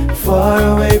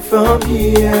away from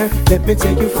here. Let me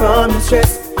take you from the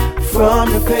stress, from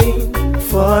the pain,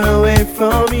 far away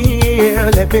from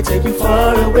here. Let me take you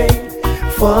far away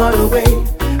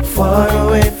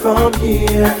from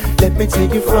here. Let me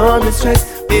take you from the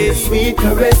stress, a sweet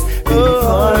caress, baby,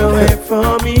 far away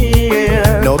from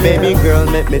here. No, baby girl,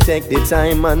 let me take the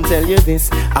time and tell you this.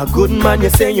 A good man, you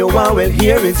say you want, well,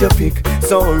 here is your pick.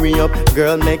 So hurry up,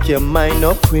 girl, make your mind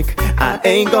up quick. I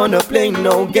ain't gonna play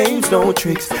no games, no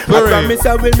tricks. I promise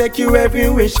I will make you every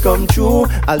wish come true.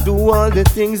 I'll do all the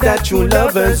things that true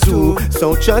lovers do.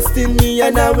 So trust in me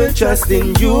and I will trust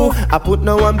in you. I put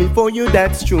no one before you,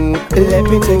 that's true. Let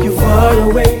me take you far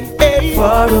away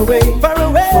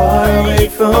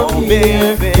from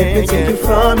here. Let me take you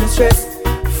from the stress,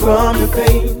 from the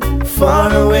pain,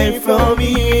 far away from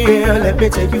here. Let me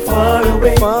take you far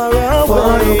away from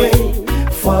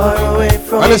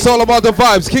and it's all about the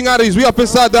vibes. King Addies, we up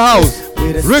inside the house,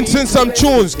 rinsing some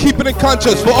tunes, keeping it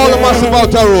conscious for all the massive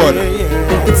outer road.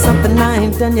 It's something I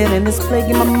ain't done yet and it's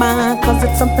plaguing my mind, cause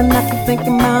it's something I keep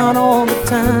thinking about all the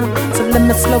time. So let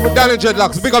me slow it down. Danny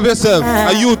Dreadlocks, big up yourself.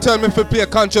 And you tell me if you play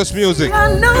conscious music.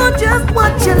 I know just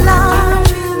what you like,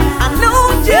 I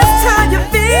know just how you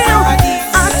feel, I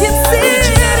can see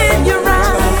it in your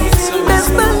eyes. Best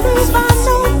believe I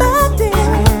know that dear.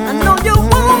 I know you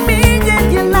want me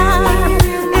and you lie,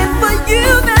 and for you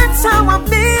that's how I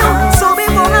feel. So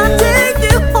before I take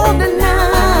you home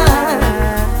tonight,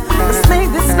 let's make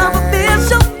this love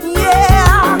official,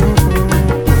 yeah.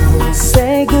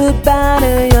 Say goodbye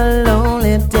to your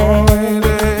lonely days,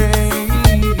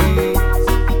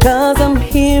 cause I'm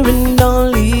here and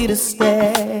only to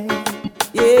stay.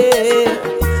 Yeah,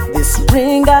 this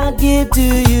ring I give to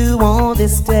you on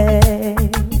this day,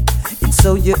 it's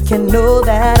so you can know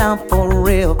that I'm for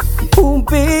real. Ooh,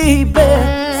 baby.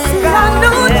 See, I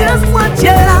know just what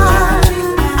you like,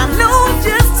 I know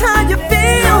just how you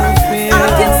feel, I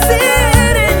can see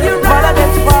it in your eyes.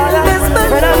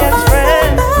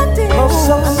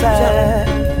 So sad.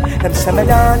 Them say me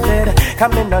done dead,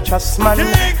 come in no trust man,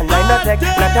 and I not take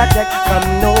from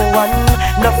no one.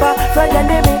 No for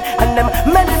enemy, and them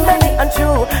many and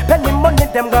true. Penny money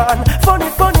them gone, funny.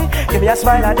 Give me a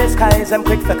smile at the skies, I'm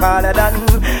quick to call it done.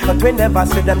 But we never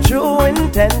see them true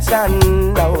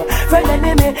intention. No, friend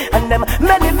enemy, and them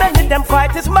many them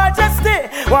fight His Majesty.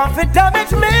 Want to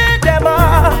damage me, them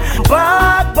are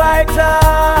backbiter,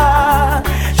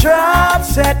 trap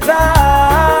setter,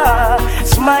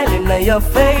 smiling in your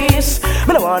face.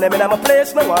 Me no want them in my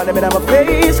place, no want them in my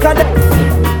face. Yeah,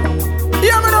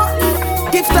 me know.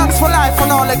 Give thanks for life and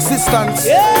all existence.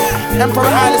 Emperor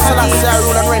Haile Selassie,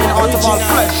 rule and reign out of all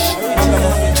flesh.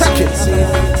 Check it.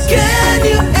 Can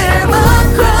you hear my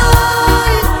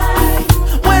cry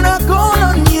when I call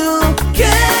on you?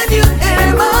 Can you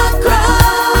hear my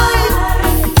cry?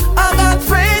 I got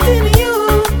faith in you.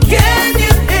 Can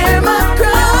you hear my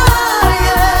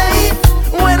cry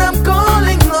when I'm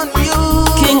calling on you?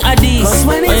 King Addies, Cause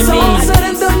when it's all said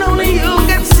and done, only you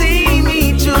can see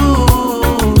me too.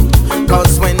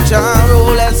 Cause when Jah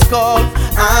Rule has called,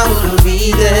 I will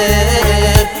be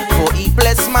there. For He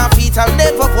bless my feet, I'll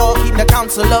never walk in the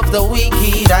counsel of the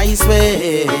wicked, I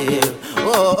swear.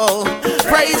 Oh,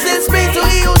 praises be to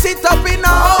He who sit up in a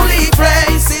holy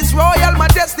place. His royal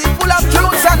majesty full of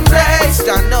truth and grace.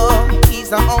 I know He's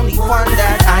the only one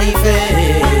that I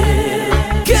fear.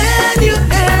 Can you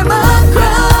hear my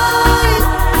cry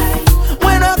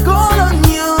when I call on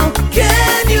you?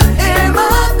 Can you hear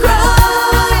my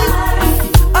cry?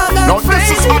 I got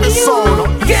faith in you.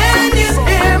 Can you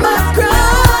hear my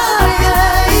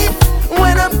cry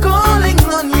when I'm calling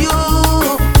on you?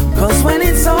 Cause when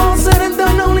it's all said and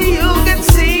done, only you can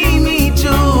see me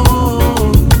too.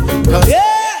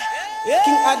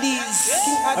 King Addies,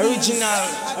 original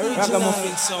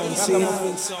ragamuffin sound.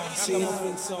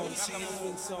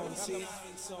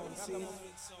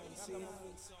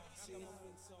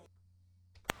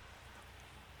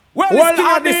 Well,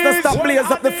 Addies to stop blaze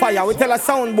up the fire. We tell a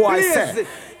sound boy say,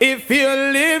 if you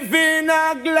live in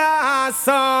a glass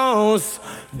house,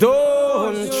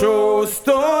 don't throw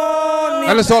stone.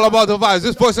 And it's all about the vibes.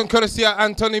 This voice and courtesy of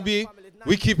Anthony B.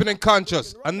 We keeping it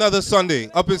conscious. Another Sunday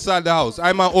up inside the house.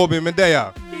 I'm on Obi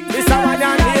Medea. This is our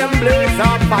name, blaze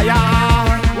up fire.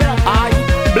 I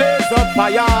blaze up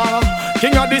fire.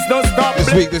 King Addies don't stop.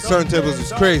 This week, this turntables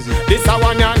is crazy. This I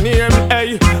want your name,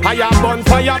 hey. I am on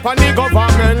fire for the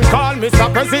government. Call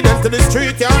Mr. President to the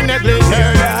street, you're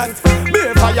negligent. Be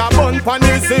fire burn for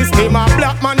the system. A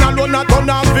black man alone not on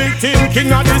a victim,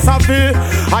 king of this affair.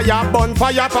 I have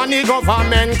bonfire for the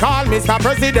government. Call Mr.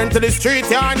 President to the street,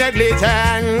 you're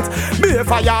negligent. Be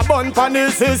fire burn for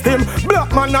the system.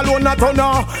 Black man alone not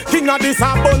honor. King of this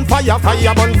a bonfire,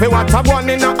 fire burn for what's a one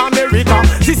in America.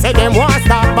 She said them want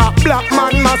start back black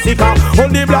man massacre.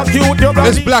 Only black youth, you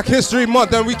It's Black History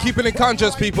Month and we keeping it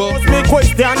conscious, people. Me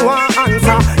question one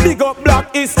answer. Dig up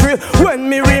black history when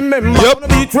me remember. Yep.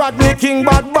 Beat Rodney King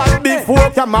bad before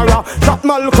camera. Shot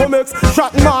Malcolm X,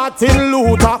 shot Martin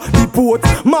Luther. Deport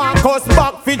Marcus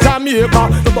back for Jamaica.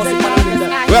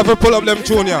 We have to pull up them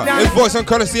tune, yeah. His voice and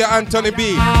courtesy of Anthony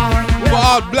B. For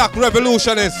all black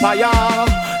revolutionists. Fire.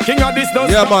 King of this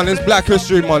does. Yeah, man, it's Black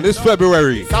History Month. It's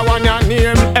February. I want your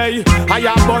name, hey. I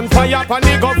have bonfire for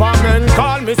the government.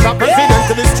 Call Mr. President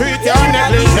to the street, you're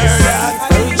negligent.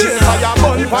 Fire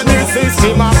burn for the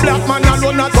system. A black man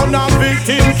alone not on a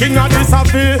victim. King of this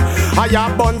affair. I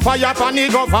have bonfire for the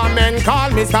government. Call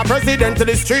Mr. President to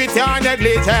the street, you're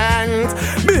negligent.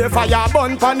 Be fire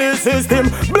burn for the system.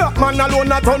 Black man alone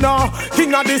not on a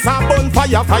king of this a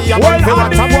bonfire. Fire burn for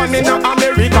what's a one in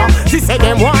America. She said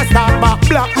them want start back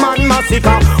black man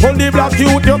massacre. Only black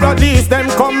youth, your bloodies, them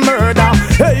come murder.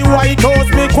 Hey, White House,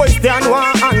 me question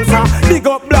one answer. Dig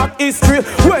up black history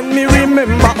when me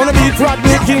remember. Wanna beat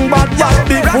Rodney King bad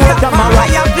before camera. I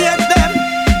have beat them.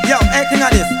 Yo, hey, king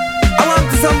of this. I want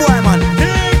to some boy, man.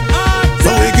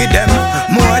 So we give them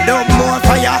more dub, more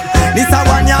fire. This a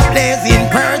one ya blazing,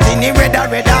 purging the red,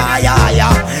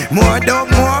 yeah. More dub,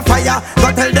 more fire.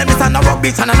 Go tell them it's a no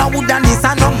rubbish and a no wood and this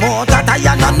a no more.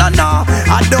 Tataya, no.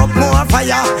 A dub, more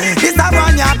fire. This a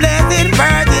one ya blazing,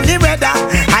 purging the red,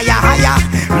 higher.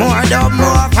 More dub,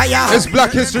 more fire. It's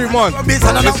Black History Month.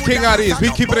 It's King Addies. We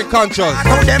keeping it conscious.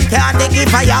 How them can't take the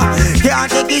fire,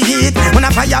 can't take the heat. When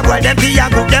a fire boy, them fire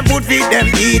cook, them food feed, them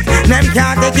eat. Them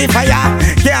can't take the fire,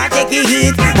 can't take the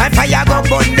heat. And fire go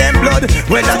burn them blood.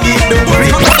 When I give them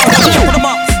breathe.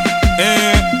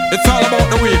 It's all about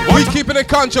the weed. We keeping it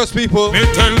conscious, people. Me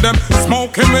tell them,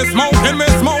 smoking.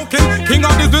 King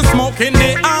of this, we smoking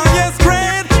the highest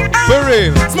grade. For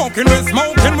real. Smoking.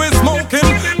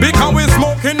 Because we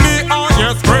smoking the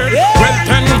highest grade. Well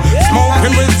then,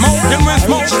 smoking.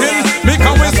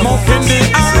 Because we smoking the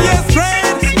highest grade.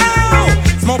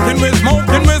 Smoking.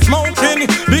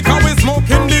 Because we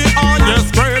smoking the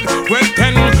highest grade. Well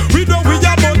then, we know we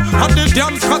are born at the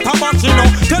damn scatterback, you know.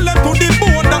 Tell them to the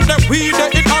bone that the weed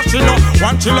it hash, you know.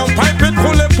 One chill out, pipe it,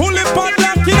 pull it,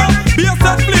 padlock, you know. Be a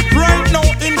set flip right now,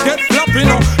 in get flap, you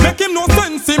know. Make him no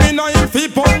sense, him in a him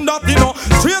feet on that, you know.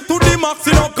 Straight to the max,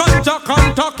 you know.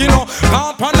 Contact, you know.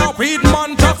 Camp on a weed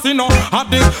man tax, you know. At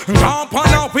this camp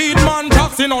on a weed man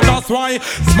tax, you know. That's why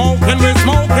smoking.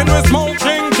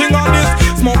 King of this,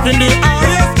 smoking the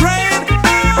highest grade.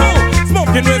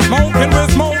 Smoking.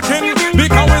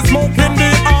 Because we smoking the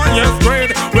highest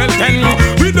grade. Well then,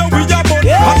 we know we are born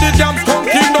at the damn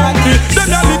skunky donkey. Then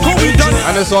a little we done.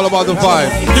 And it's all about the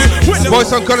vibe.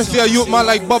 Voice and courtesy of youth man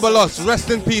like Bubbalus. Rest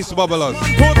in peace, Bubbalus.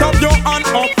 Put up your hand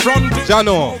up front.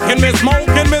 Jano. Me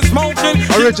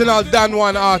smoking. Original Dan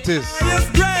One artist.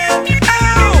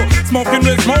 Smoking.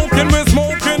 Because we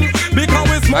smoking.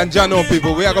 And Jano,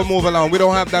 people, we are gonna move along. We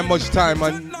don't have that much time,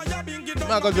 and I'm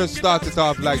not gonna just start it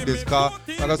off like this, car.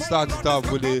 I'm gonna start it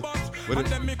off with the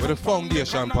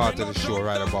foundation part of the show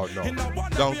right about now,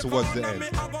 down towards the end.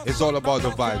 It's all about the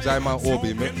vibes. I'm on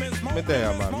Obi, me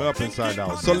there, man. Me up inside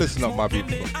out. So listen up, my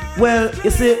people. Well, you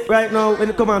see, right now, when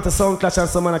you come on to Sound Clash and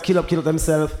someone kill up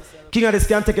themselves, King of this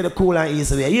can't take it the cool and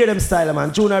easy way. Hear them style,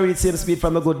 man. Junior read same speed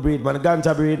from a good breed, man. A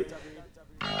ganja breed.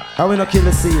 I will not kill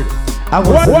the seed. I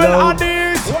was alone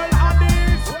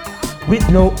with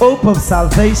no hope of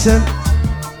salvation.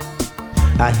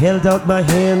 I held out my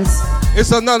hands.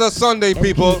 It's another Sunday,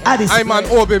 people. I'm on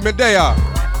Obi Medea.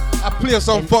 I play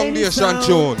some foundation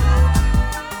tune.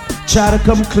 Try to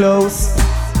come close.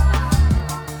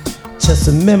 Just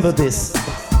remember this.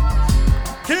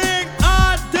 King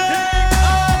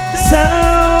Addies.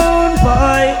 Sound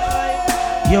boy,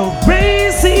 your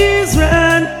race is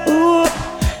run. Ooh,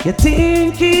 you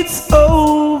think it's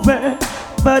over,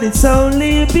 but it's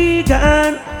only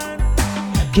begun.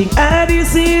 King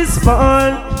Addies is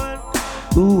born,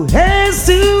 who has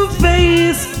to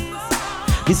face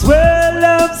this world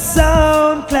of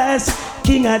sound clash.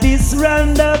 King Addies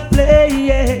run the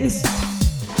place.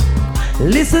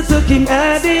 Listen to King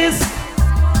Addies,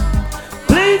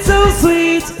 play it so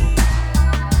sweet,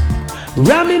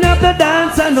 ramming up the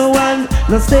dance and no one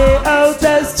no stay out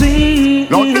the street.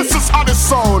 Now this is how the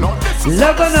sound.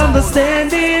 Love and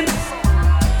understanding.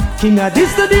 King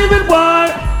Addies the demon war.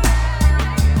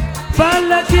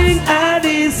 Follow King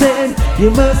Addies and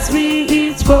you must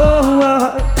reach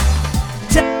forward.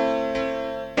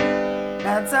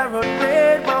 That's a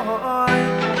red boy.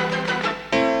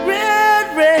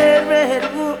 Red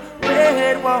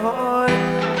boy.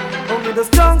 Only the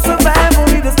strong survive,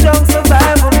 only the strong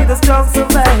survive, only the strong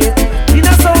survive. In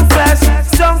a sound flash,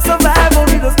 strong survive,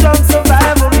 only the strong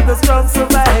survive, only the strong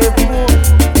survive.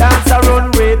 Dance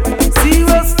around red,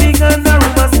 serious thing and the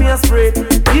rumors me a spread.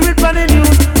 Hear it on the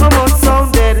news, I'm on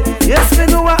sound dead. Yes, me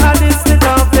know what Addies sit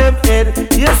off them head.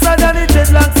 Yes, I done it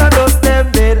dreadlocks and dust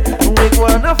them dead. Make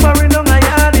one a foreign on a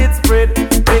yard it spread.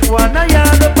 Make one a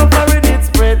yard up a foreign it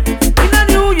spread. In a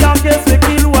New York, yes, we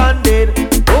kill one dead.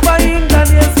 Over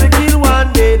England, yes, we kill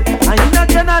one dead. And in a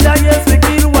Canada, yes, we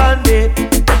kill one dead.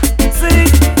 See,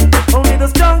 only the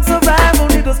strong survive,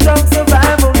 only the strong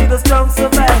survive, only the strong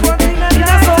survive. In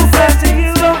a soul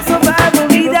flashing, strong survive,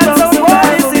 only the strong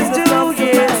survive, only the strong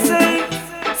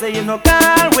survive. Say you no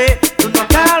can't wait, you no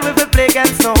can't wait to play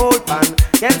against no old man,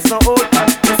 against no old man.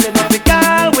 You say no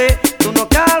can't wait, you no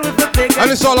can't wait to play against. And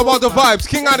it's all about the vibes.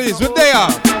 King Addies, with they are.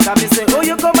 Me say, oh,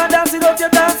 you come and dance without your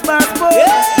dance passport.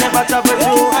 Never travel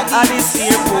through Addies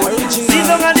airport. See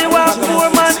down on the walk, poor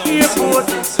man airport.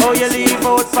 Oh, you leave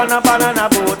out from a banana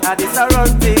boat. Addies a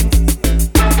run thing.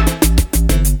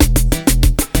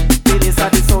 This a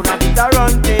the sound, Addies a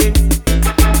run thing.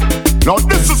 Now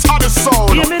this is how the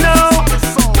sound. Hear me now.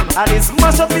 Addies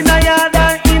mash up in a yard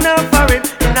and in a foreign,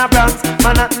 in a Bronx,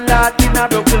 Manhattan, Lord, in a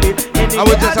Brooklyn. I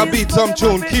would just beat some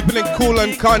tune, keeping it cool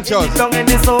and conscious.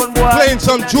 Playing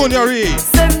some Junior E.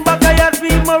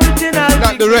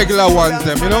 Not the regular ones,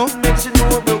 them, you know?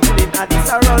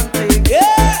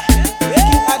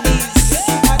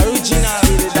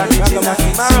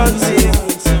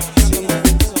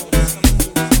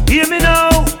 Hear me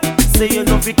now. Say you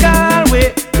know fi call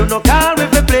way. You no call way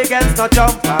fi play against no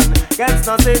jump man, against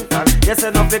no sing man. Yes,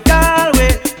 you know fi call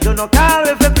way. You no call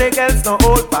way fi play against no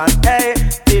old man. Hey,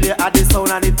 till you add the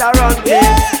sound and it a run.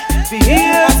 Fi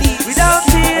hear without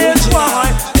tears,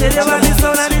 boy. Till you add the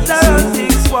sound and it a run.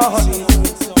 Things, boy.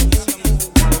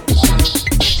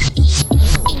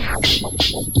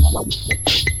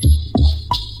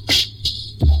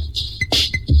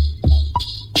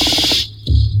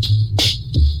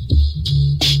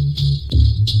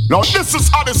 Now this is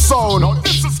how the sound. Now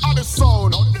this is how the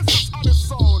sound. Now this is how the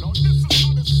sound. Now this is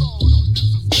how the sound.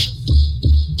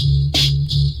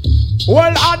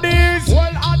 Well, Addies.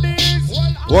 Well, Addies.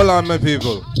 Hold on, my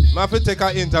people. I have to take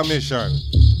an intermission.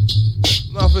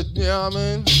 I have to, you know what I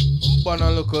mean? But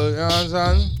look, you know what I'm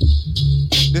saying?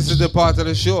 This is the part of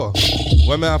the show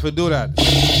when I have to do that. The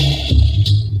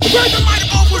great and mighty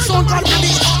powerful sound called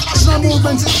Addies International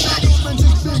Movement.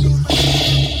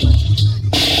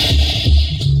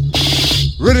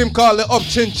 Rhythm called the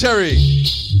Upchin Cherry,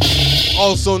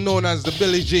 also known as the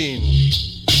Billie Jean.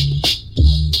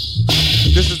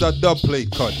 This is the dub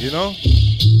plate cut, you know?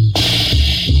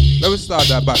 Let me start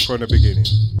that back from the beginning.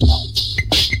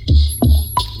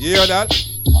 You hear that?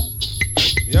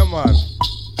 Yeah, man.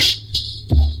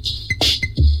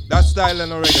 That style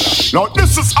and a regular. Now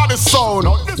this is how the sound.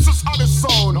 Now this is how the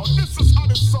sound. Now this is how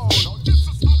the sound. Now this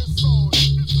is how the sound.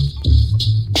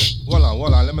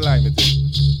 Hold on, let me line it in.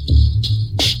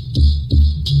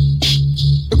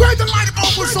 The great and mighty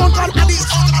powerful sound called Addies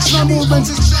International Movement.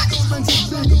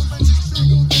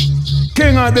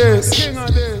 King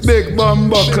Addies, big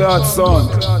bumbo clot son.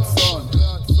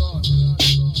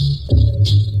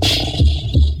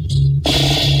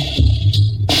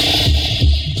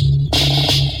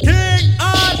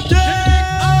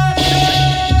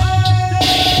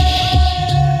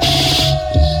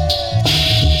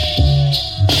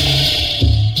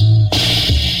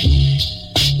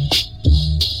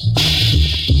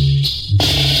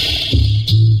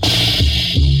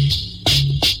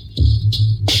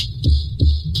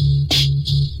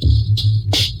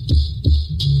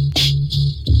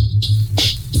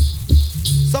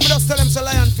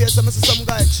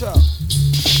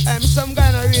 Some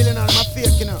guy not really not my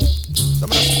fake, you know.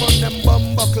 Some of the fun them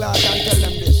bumbo clock and tell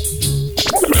them this.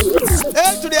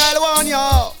 Hey, today I want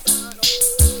y'all.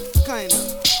 Kinda.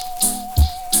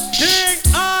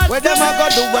 What them a go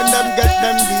do when them get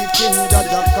them beating?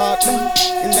 Jaja caught them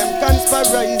in them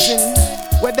conspiring.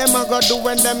 What them a go do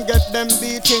when them get them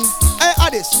beating? Hey,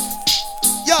 Addies,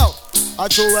 yo. I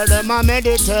show where them a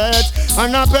meditate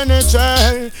and a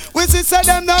penetrate. We see say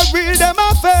them not real, them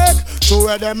a fake. Show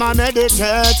where them a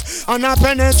meditate and I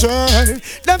penetrate.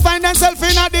 Them find themselves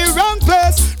in the wrong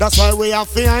place. That's why we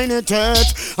have to find it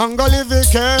and go live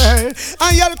it.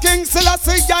 And your King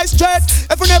Selassie guys straight.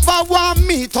 If you never want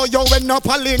meat or you end up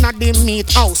all in at the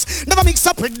meat house. Never mix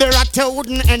up with the rat, you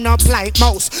wouldn't end up like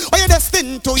mouse. Or you're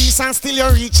destined to east and still you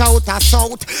reach out to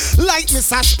south. Like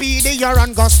Mr. Speedy, you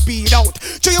run go speed out.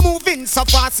 So you move in so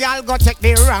fast, you'll go take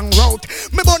the wrong route.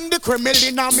 Me bun the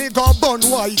criminal and me go bun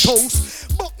White House.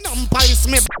 But none police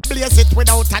me blaze it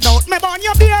without a doubt. Me bun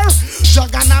your beer,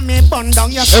 jug and me bun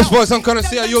down your This boys I'm gonna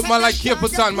see a youth man like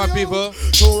Capitan, my people.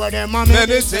 So where them a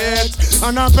meditate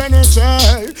and a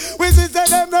penetrate. We see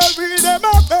them not read them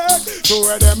a beg. So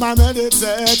where them a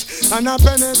meditate and a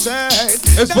penetrate.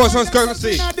 This boys I'm gonna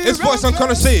see. This boys I'm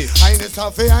gonna see.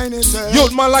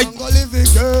 Youth man like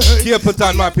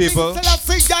Capitan, my people.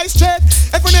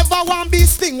 If you never want be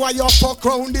sting while you fuck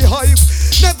round the hype.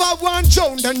 Never want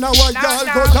drown, then now y'all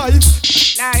go dive.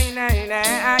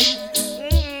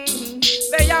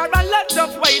 There are a lot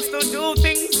of ways to do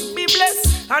things. Be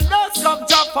blessed and don't stop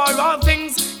job for all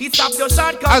things. It's up your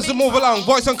shortcut. As we move along,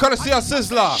 voice and courtesy of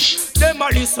Sizzler. Them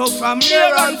are listen from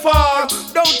near and far.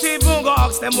 Don't even go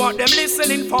ask them what them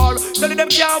listening for. Tell them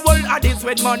can't hold Addies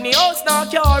with money, house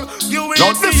not cure. You will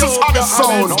now this is how the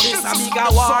sound. This a bigger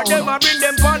war. Them a bring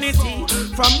them vanity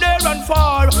from near and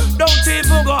far. Don't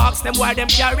even go ask them why them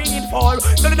carrying it for.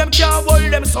 Tell them can't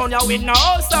hold them son, you win no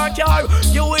house not cure.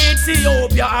 You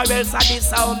Ethiopia or else a this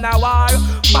sound now war.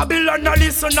 Babylon no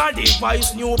listen a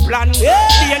device new plan.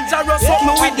 Dangerous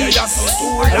something with the so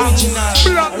too long.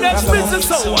 Black next business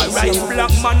so I write.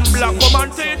 Black man, black woman,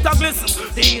 take a glisten.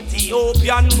 The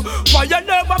Ethiopian fire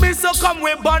never miss so come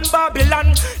with born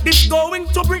Babylon. This going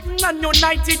to Britain and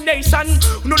United Nations.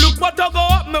 No look what I go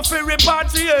up me for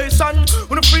repatriation.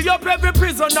 No free up every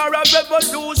prisoner a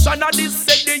revolution. And this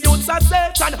said the youths are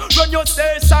Satan. Run your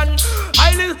station.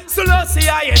 I Selassie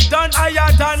I ain't done, I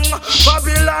am done.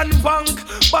 Babylon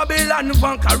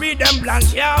bank, I read them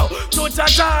blank, yeah. To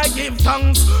Chacha I give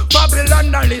thanks.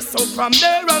 Babylon I listen from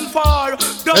there and far.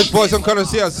 This boys I'm gonna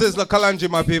see a Sizzler Kalanji,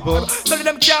 my people. Tell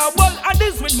them care well and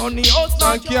this with money house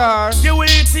not care. You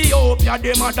Ethiopia,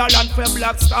 the motherland for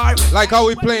Black Star. Like how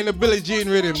we playing the Billie Jean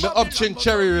rhythm, the Upchin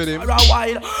Cherry rhythm. For a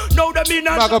while, now them in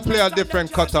I'm gonna play a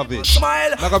different cut of it.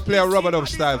 Smile. I'm gonna play a rubber dub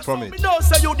style from it. No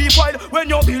say you defile when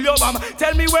you build your mom.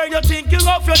 Tell me where you're thinking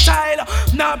of your child.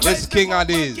 Now this King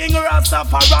Addies. King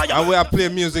Rastafari. And we are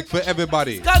playing music for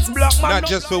everybody. That's black man. Not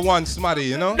just for one smarty,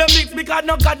 you know. The mix because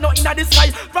no God no in the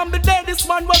sky. From the day this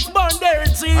man was born there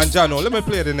it is. And Jano, let me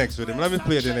play the next rhythm. Let me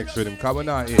play the next rhythm. Cause we're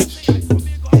not age.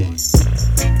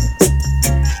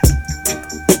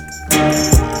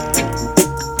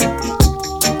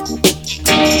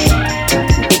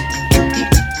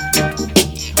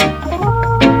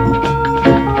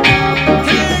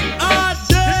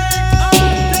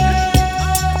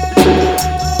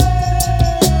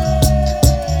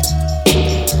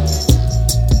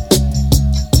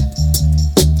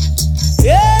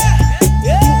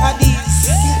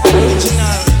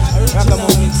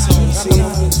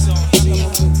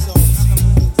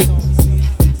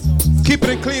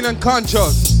 Clean and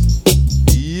conscious.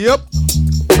 Yep.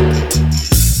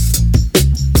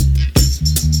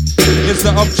 It's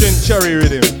the Upchin Cherry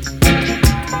rhythm.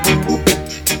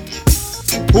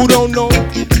 Who don't know?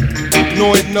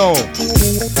 Know it now.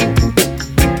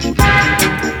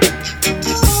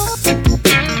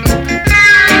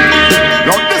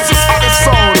 Now this is how the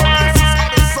sound.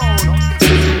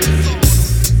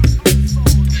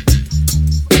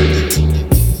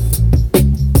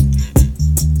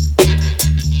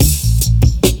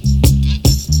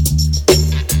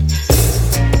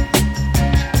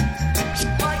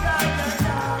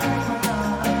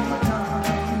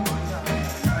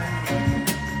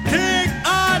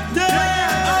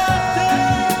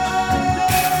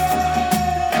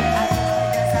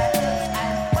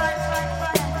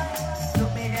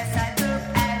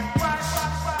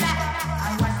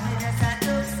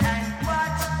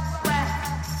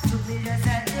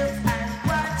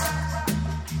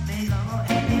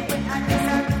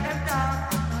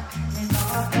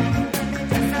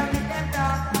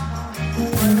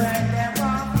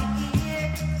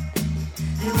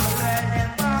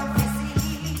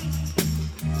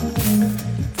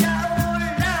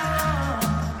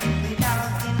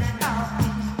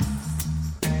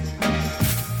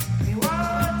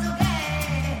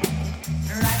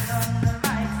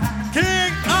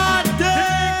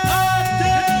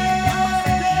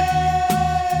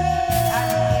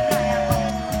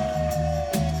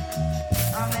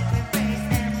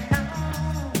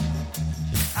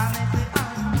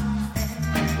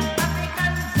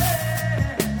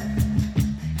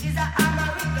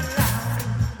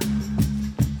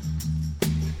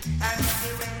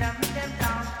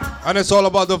 And it's all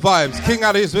about the vibes. King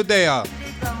Addies with there.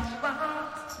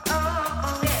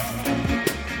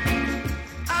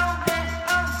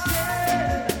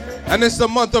 And it's the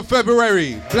month of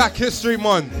February, Black History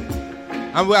Month.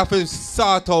 And we have to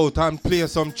start out and play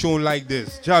some tune like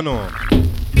this. Jano.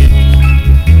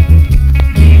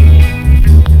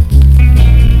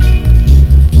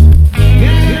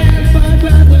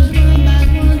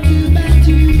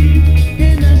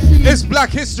 It's Black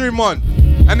History Month,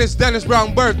 and it's Dennis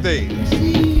Brown's birthday.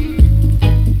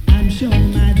 I'm sure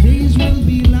my days will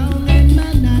be long and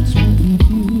my nights will be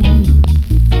cool.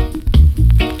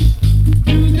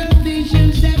 Through the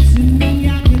visions that's in me,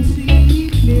 I can see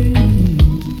clearly.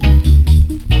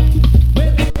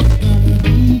 Where there's gonna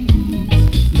be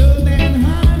peace, love and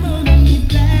harmony,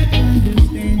 black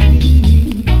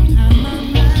understanding. I'm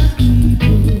on my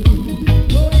people.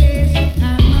 Oh yes,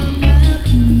 I'm on my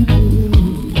people.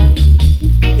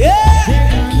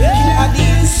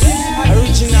 Addies,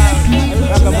 original,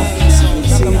 ragamuffin song.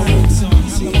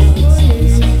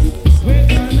 We're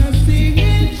gonna sing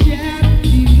and shout,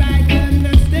 divide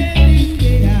understanding,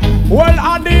 yeah. Well,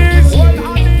 Addies.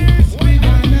 We're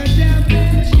gonna jump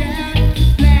and shout,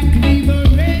 black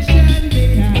liberation,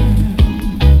 yeah.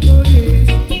 Oh yes,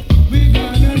 we're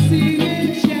gonna sing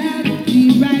and shout,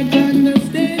 divide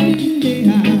understanding,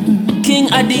 yeah. King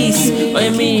Addies, what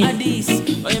you mean? Addies,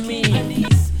 what you mean?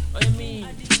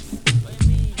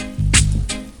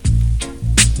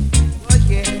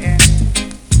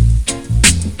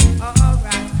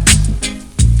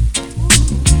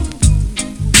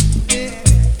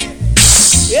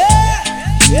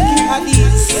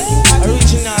 Addies,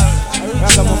 original,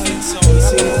 ragamuffin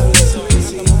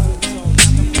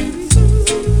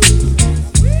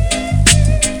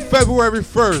February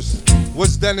 1st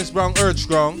was Dennis Brown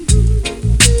Earthstrong.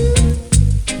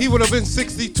 He would have been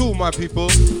 62, my people.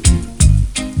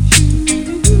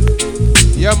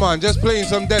 Yeah, man, just playing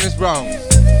some Dennis Brown.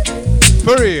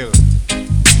 For real.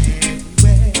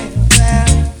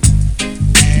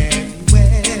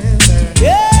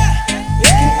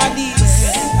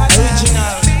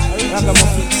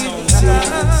 ragamuffin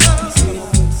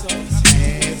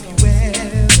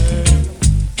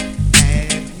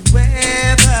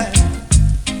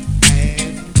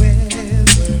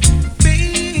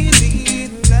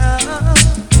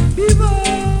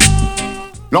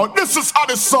Now this is how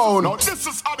the sound.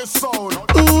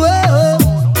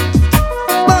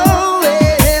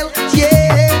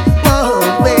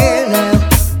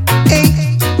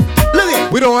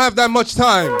 We don't have that much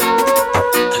time. A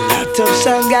lot of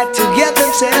some got to get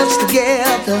themselves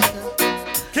together.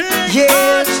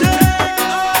 Yes.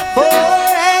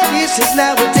 Oh, Addies is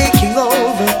now we're taking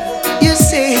over. You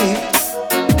see,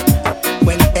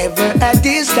 whenever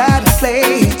Addies start to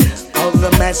play, all the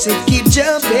massive keep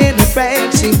jumping and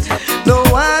prancing. No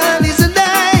one is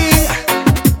dying.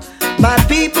 My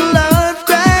people aren't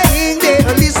crying.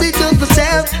 They're listening to the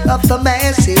sound of the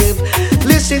massive.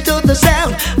 Listen to the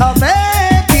sound of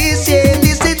Addies, yeah.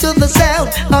 Listen to the sound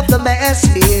of the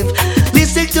massive.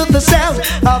 Listen to the sound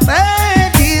of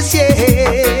Addies,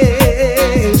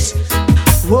 yes.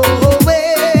 Whoa,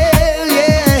 well,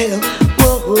 yeah.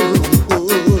 Whoa, whoa,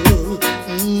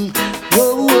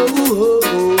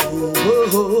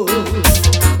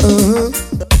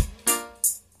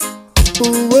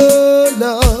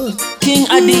 Lord. King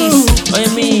Addies, what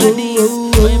you mean? What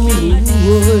you mean?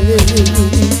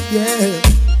 Yeah.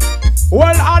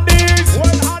 Well, Addies.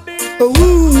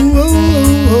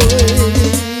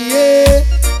 Yeah.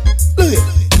 Look it.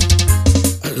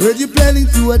 I heard you planning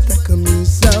to attack me,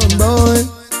 sound boy.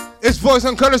 It's voice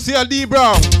and courtesy of D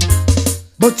Brown.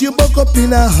 But you buck up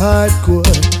in a hardcore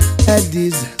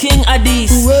Addies. King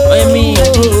Addies, what you mean?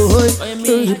 Addies, what you Heard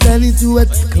mean? you planning to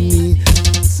attack me,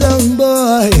 sound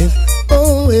boy.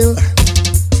 Oh well.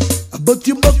 But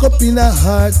you buck up in a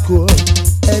hardcore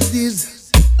Addies.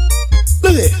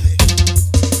 Look it.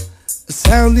 The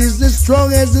sound is as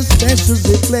strong as the specials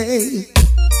they play.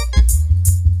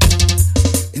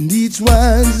 And each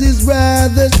one's his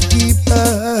brother's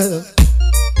keeper.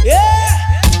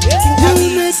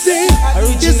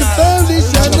 Unity is the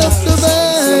foundation of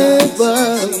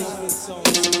survival.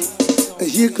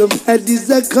 Here come Addies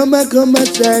that come and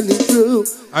shining through.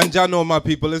 And ya know, my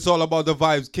people, it's all about the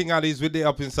vibes. King Addies with the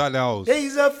up inside the house.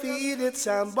 Days of feeding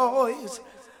some boys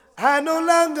are no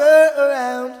longer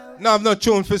around. Now I've no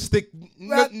tune for stick.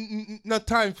 No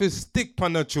time for stick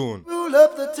pan no tune. Rule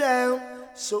up the town,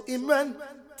 so Imran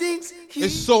thinks he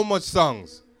It's so much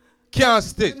songs. Can't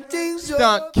stick.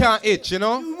 Can't itch, you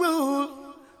know? rule.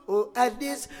 Oh,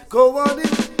 Addies, go on in.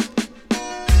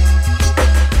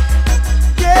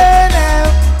 Yeah, now.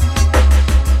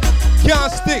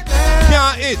 can't stick,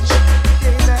 can't itch.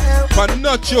 But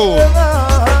not you.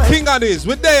 King Addies,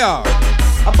 we're there.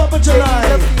 Above it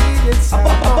tonight.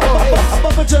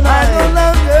 Above it tonight. I no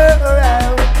longer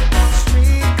around.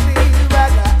 Strictly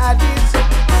ragga Addies.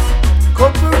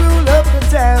 Come to rule up the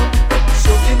town.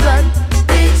 So England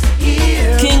is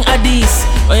here. King Addies,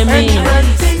 what you mean? And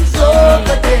things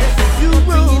over there. You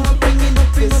rule.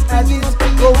 This Addies,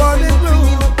 go on and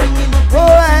rule.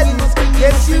 Oh Addies,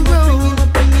 yes you rule.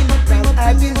 Now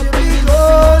Addies, you be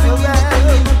all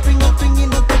around.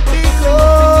 Be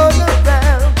all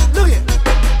around. Look here.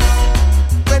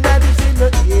 When Addies in the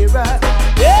era.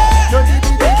 Yeah. Don't you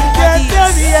can't tell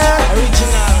me how.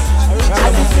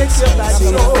 Addies makes your life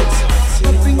so.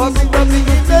 Bumping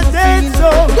in the dance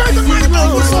zone.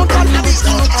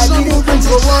 Addies,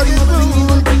 go on and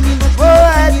rule.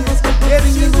 Oh Addies, yes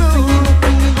you rule.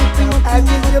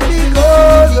 Addies, you be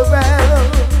all around.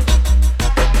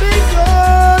 Be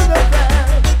all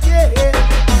around. Yeah.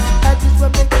 Addies,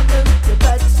 what make you make your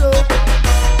bad so.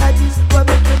 Addies, what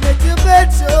make you make your bad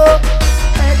so.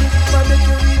 Addies, what make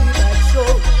you really bad so.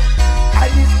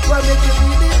 Addies, what make you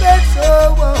really bad so.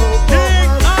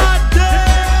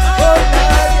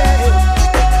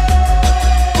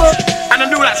 And I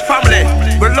know that's family.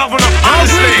 We're loving up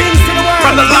honestly.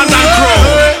 From the London crew.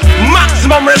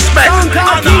 Maximum respect. For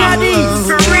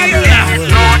real.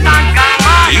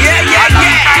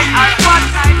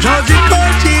 Georgie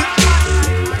Porgy.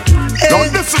 No,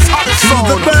 this is how it's To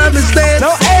the promised land.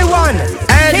 No, A1.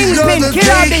 And he's gonna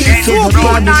take you to the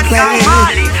promised land.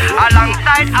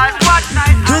 Alongside us, what?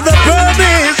 To the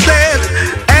promised land.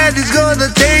 And he's gonna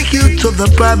take you to the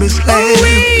promised land.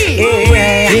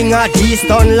 King Addies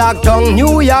done lock down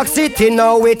New York City.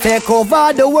 Now we take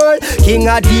over the world. King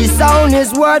Addies sound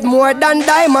is worth more than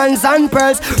diamonds and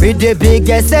pearls. With the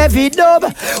biggest heavy dub,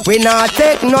 we not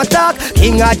take no talk.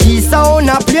 King Addies sound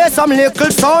a play some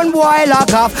little sound boy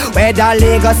lock off. Whether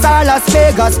Lagos or Las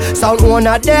Vegas, sound one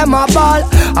of them a ball.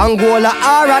 Angola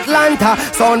or Atlanta,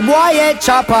 sound boy head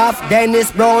chop off.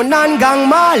 Dennis Brown and Gang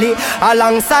Marley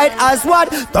alongside as what?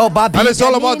 And it's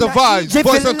all about the vibes,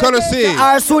 voice and courtesy.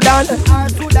 Our Sudan.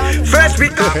 First we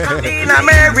come in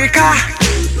America.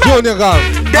 Junior Gang,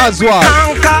 Aswad,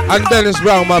 and Dennis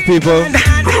Brown, my people.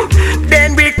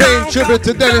 Then we paying tribute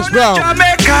to Dennis Brown.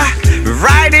 Jamaica,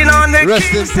 riding on the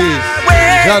rest in peace,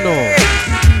 Jano.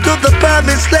 To the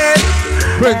promised land.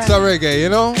 Prince of reggae, you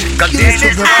know? Get to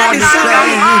the promised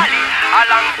land.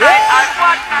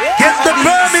 Get the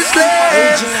promised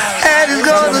land. And it's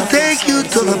gonna take you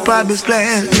to the promised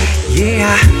land.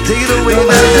 Yeah, take it away now. I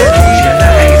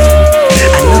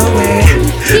know it.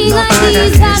 King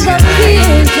Addies has a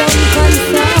big jump and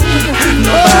sound.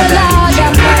 Oh Lord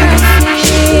have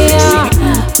mercy.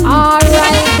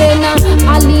 Alright then,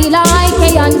 Alila IK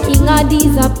and King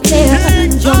Addies up there.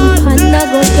 Jump and I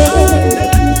go there.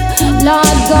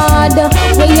 Lord God,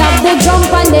 we have the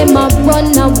jump and them a run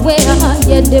away.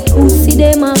 Yeah, the pussy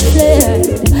them a flare.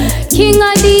 King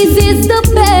Addies is the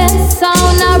best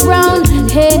sound around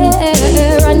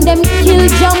here. And them kill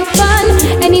jump on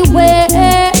anywhere.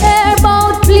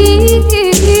 About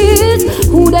please,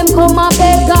 who them come a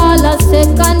beg all a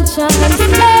second chance.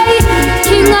 Hey,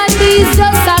 King Addies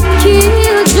just a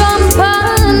kill jump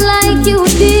on like you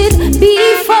did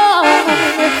before.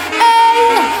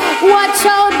 Hey, watch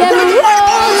out them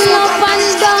roll up and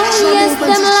down. Yes,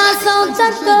 them last out the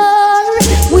door.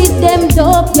 With them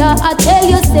dope, yeah, I tell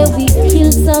you, say we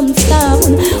kill some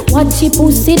sound. Watch you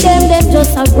pussy them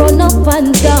just a run up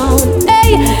and down.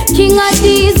 Hey, King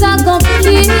Addies a gon'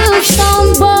 kill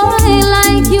some boy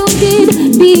like you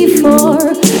did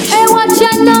before. Hey, watch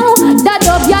you now, that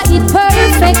dub ya it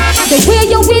perfect. The way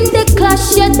you win the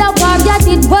clash, yeah, that war ya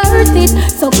did worth it.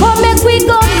 So come make we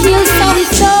go kill some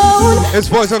sound. It's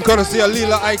voice and courtesy of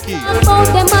Lila Ike. About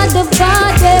them are the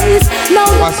bodies.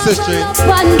 My sister,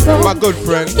 my good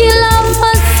friend.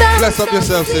 Bless up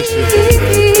yourself, sister.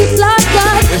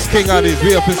 It's King Addies,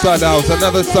 we up inside the house.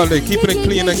 Another Sunday, keeping it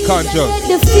clean and conscious.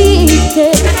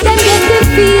 Defeated, then get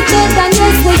defeated, and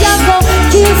yes, we are go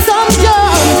kill some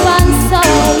jump and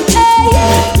sound. Hey,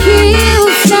 kill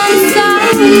some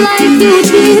sound like you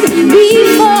did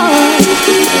before.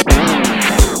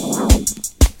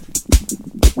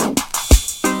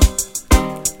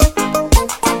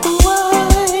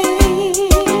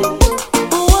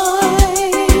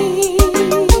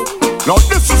 Now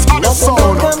this is how the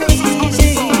sound.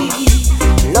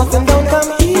 Nothing don't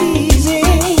come easy.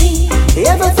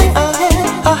 Everything I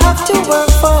have to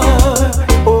work for.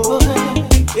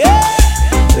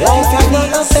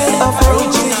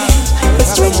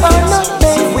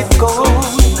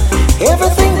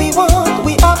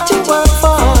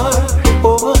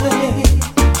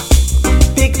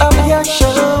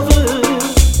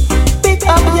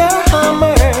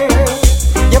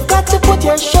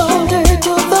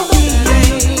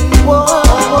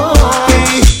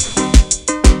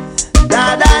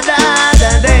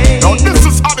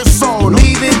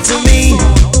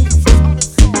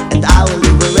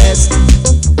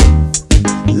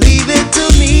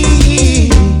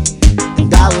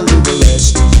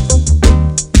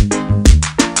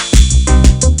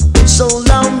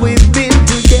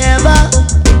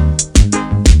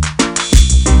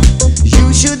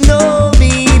 should know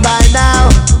me by now.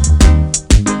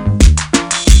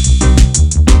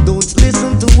 Don't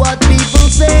listen to what people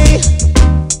say,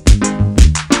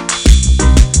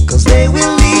 'cause they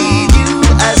will lead you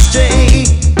astray.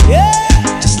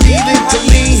 Just leave it to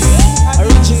me,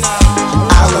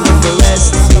 I'll do the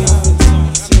rest.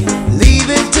 Leave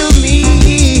it to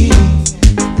me,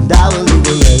 and I will do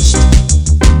the rest.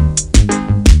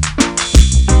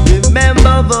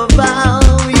 Remember the vow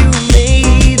you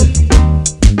made,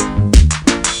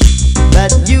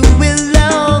 that you will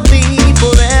love me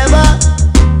forever.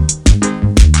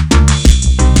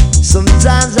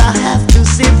 Sometimes I have to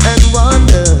sit and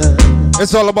wonder.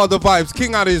 It's all about the vibes.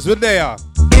 King Addies, we're there.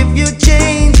 If you're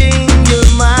changing your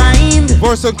mind,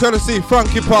 Voice and courtesy,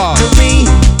 Frankie Paul. to me,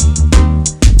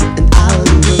 and I'll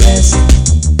do the rest.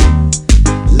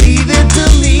 Leave it to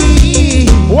me.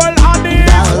 Well, honey,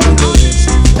 I'll do the rest.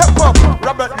 step up,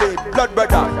 Robert Lee, blood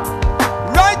brother.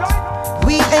 Right?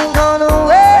 We ain't gonna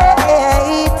wait.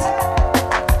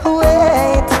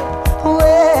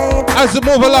 As we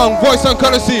move along, voice and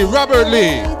courtesy, Robert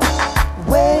Lee.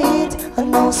 Wait a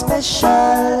no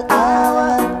special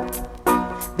hour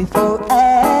before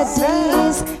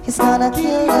Addies is gonna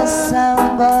kill the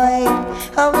sound boy.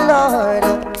 Oh Lord,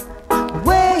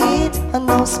 wait a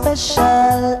no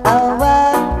special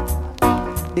hour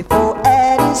before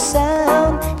Addies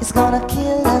sound is gonna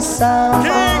kill the sound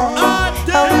boy.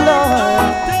 Oh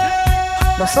Lord,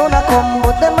 no son a come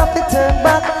but them have to turn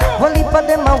back. One heap of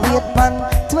them a wait pan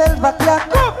 12 o'clock.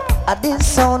 At this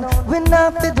sound, we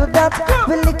not fi do that.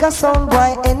 We lick a sound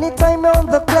boy anytime on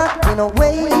the clock. We no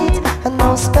wait and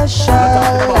no special.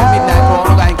 Midnight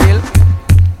for guy kill.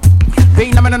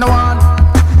 Big number no one.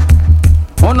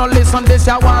 Oh no, listen this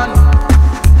I want.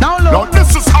 Now look,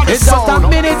 this is how it's just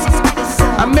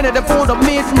a minute before the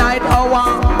midnight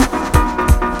hour.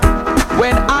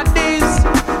 When Addies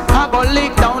I go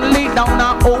lick down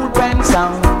a old pen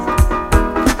sound.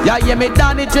 Yeah, yeah, me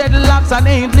Danny dreadlocks and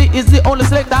Aintley is the only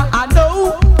selector I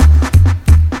know.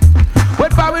 When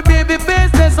for baby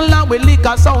business along with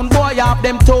liquor sound boy off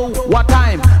them toe. What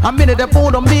time? A minute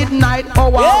before the midnight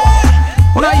hour.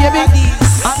 When I hear me,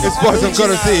 It's voice and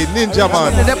courtesy, Ninja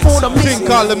Man. Thing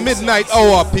called the midnight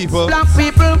hour, people. Black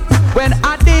people, when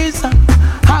Addies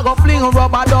I go fling a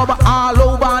rubber dub all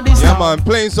over this Yeah, town. man,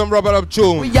 playing some rubber up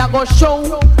tune. We a go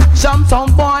show some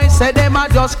boys say them a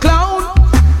just clown.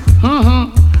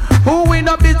 Who in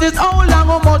the business, how long,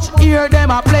 how much hear them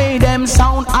a play them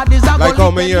sound. Addies a Like go how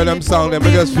lick me hear them sound, them,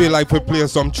 I just feel like we midnight. play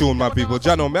some tune, my people.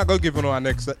 Jano, me I go give you an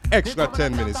extra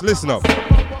 10 minutes. Listen up.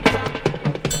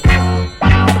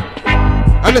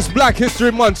 And it's Black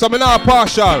History Month, so I'm not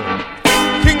partial.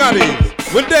 King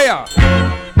Addies, we're there.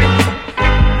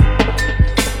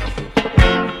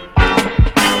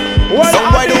 So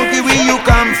why don't you where you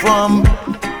come from?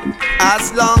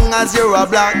 As long as you're a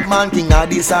black man, King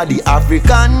Addies are the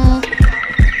African.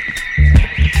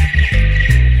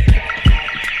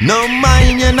 No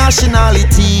mind your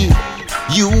nationality,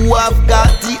 you have got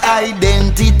the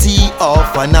identity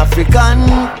of an African.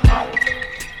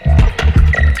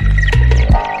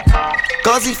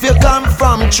 Cause if you come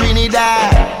from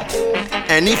Trinidad,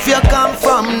 and if you come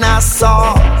from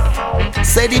Nassau,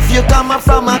 said if you come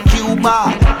from a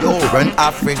Cuba, you're an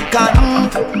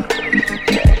African.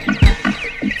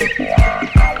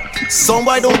 So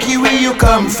why don't you where you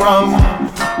come from?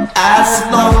 As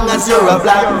long as you're a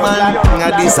black man, King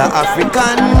Addies are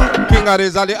African. King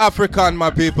Addies are the African, my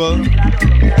people.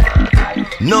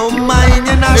 No mind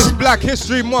your It's national. Black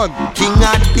History Month. King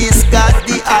Addies got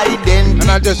the identity. And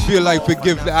I just feel like we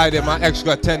give the item an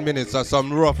extra 10 minutes or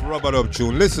some rough rubber up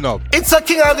tune. Listen up. It's a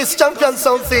King Addies champion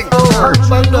something.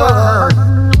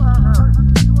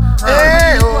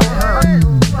 Hey,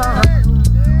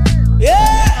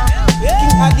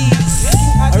 King Addies,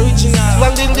 original.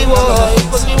 One in the world.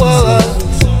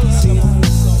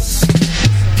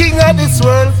 King of this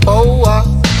world power,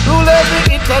 rule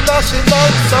every international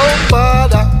sound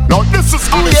border. Now this is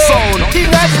how it sound. King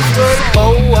of this world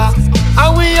power,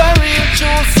 and we are real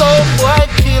true sound boy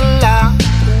killer.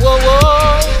 Whoa,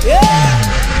 whoa.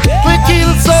 We kill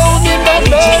sound in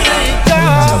America,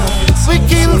 we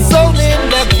kill sound in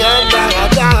the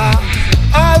Canada,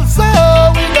 also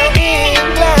in the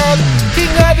England.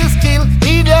 King of this kill,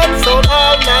 idiot sound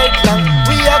all night long.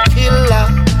 We are killer,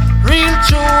 real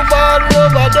true born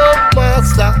rubber dub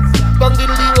master.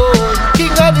 Banging the world,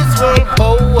 king of this world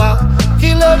power.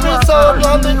 Kill every sound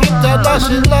on the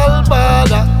international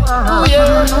border. Ooh,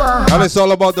 yeah. And it's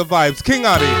all about the vibes. King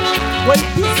Addies. Well,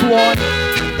 this one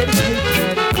dedicated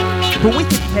to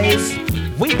Wicked Case,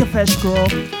 Winterfest crew,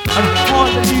 and all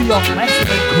the New York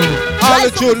Mexican crew. All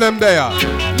the tune them there.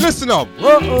 Listen up.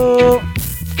 Uh-oh.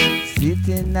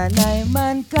 Sitting a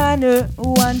nine-man corner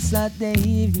one Saturday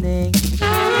evening.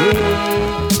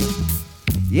 Yeah.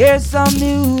 Hear some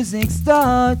music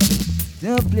start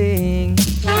to playing.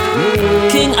 Yeah.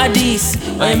 King Addies,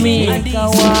 I mean.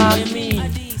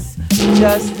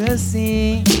 Just to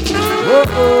sing.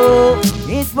 Oh,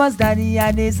 it was Daddy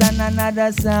Addies and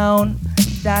another sound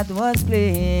that was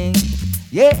playing.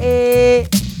 Yeah,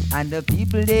 and the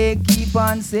people they keep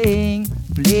on saying,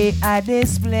 play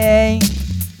Addies, play.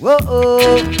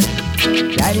 Whoa,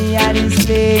 Daddy Addies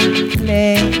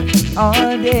play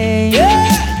all day.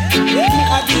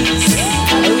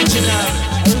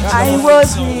 I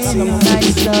was reading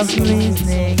like some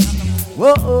reasoning.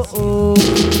 Whoa,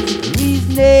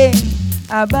 reasoning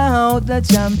about the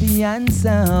champion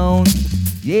sound.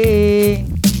 Yeah,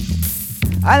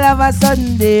 all of a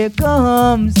sudden there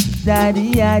comes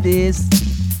Daddy Addies.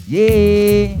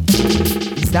 Yeah,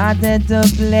 he started to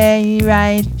play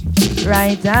right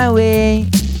away.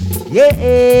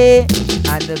 Yeah,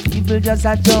 and the people just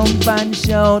a jump and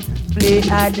shout, play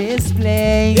Addies,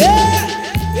 play.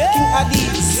 King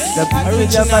Addies. The people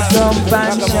just a jump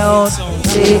and shout,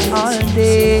 play all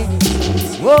day.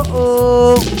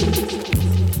 Whoa.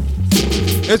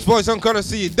 It's voice I'm gonna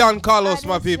see Dan Carlos,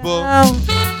 my people.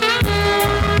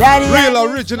 Daddy Real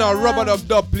original rubber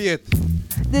dub plate.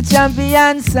 The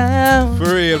champion sound.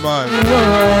 For real, man.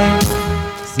 Boy,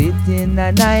 sit in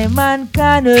a nine-man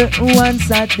corner one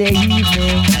Saturday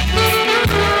evening.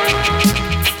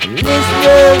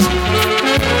 Listen,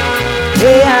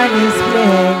 play Addies,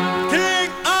 play.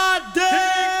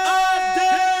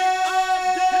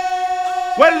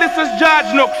 Well, this is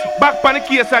George Nooks, back on the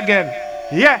case again.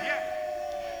 Yeah.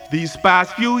 These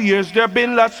past few years, there have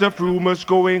been lots of rumors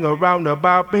going around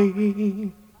about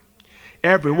me.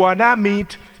 Everyone I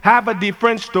meet have a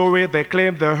different story. They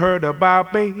claim they heard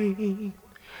about me.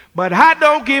 But I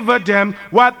don't give a damn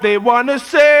what they want to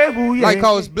say. Ooh, yeah. Like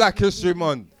how it's Black History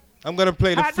Month. I'm going to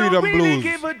play the Freedom Blues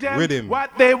rhythm.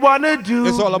 What they want to do.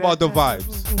 It's all about the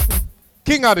vibes.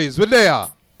 King Addies, we're there.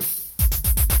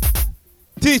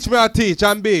 Teach me, I teach,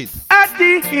 and beat.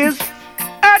 Addies,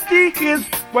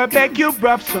 we beg you,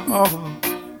 bruv, so.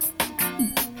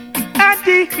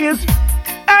 Addies,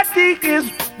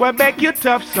 we beg you,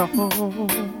 tough, so.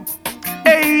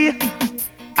 Hey,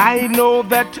 I know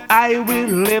that I will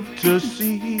live to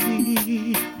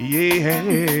see,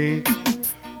 yeah,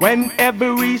 when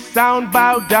every sound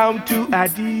bow down to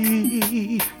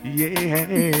Addies,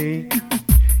 yeah.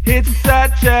 It's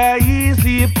such a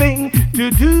easy thing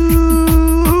to do.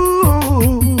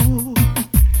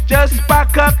 Just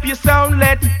pack up your sound,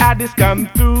 let Addies come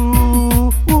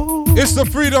through. It's the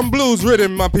Freedom Blues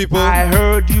rhythm, my people. I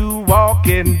heard you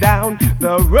walking down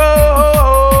the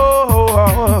road,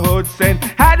 saying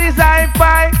Addies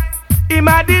HiFi, him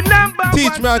a the number.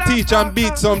 Teach me, I teach, and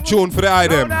beat some tune for the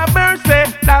item. Mercy,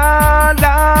 la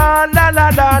la la la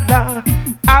la la.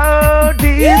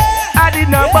 Addies, Addies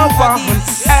number one.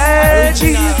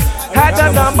 Addies, had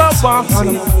the number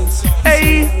one.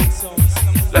 Hey,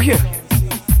 look here.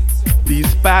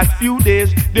 These past few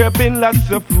days, there have been lots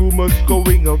of rumors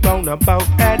going around about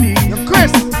Addies. Yo,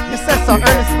 Chris, you said so.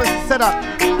 Ernest Smith said that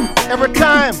every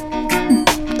time.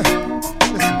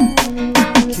 Listen.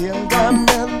 Kill them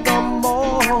in the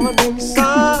morning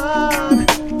sun.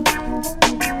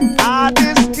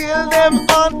 Addies kill them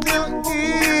until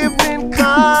evening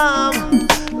come.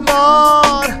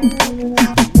 Lord,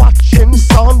 watching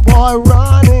son boy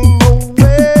running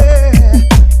away.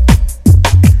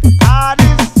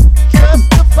 Addies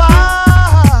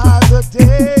the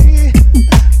day,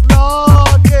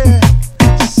 Lord, yeah,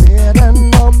 sitting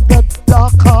on the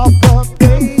dock of the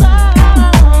bay,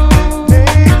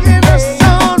 making a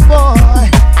sound boy,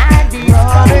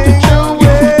 running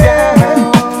away.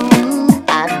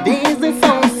 Addies is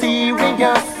so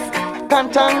serious,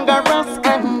 cantankerous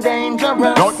and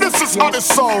dangerous. No, this is how the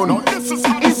sound. No, this is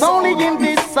how it's only in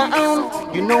this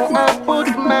sound, you know I put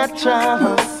my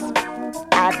trust.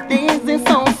 Addies is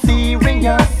so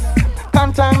serious,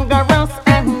 cantankerous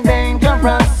and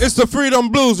dangerous. It's the Freedom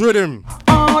Blues rhythm.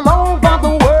 All over the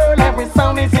world, every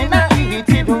sound is in a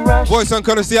heated rush. Voice and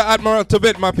courtesy of Admiral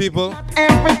Tibet, my people.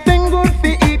 Everything good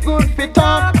for eat, good for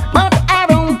talk, but I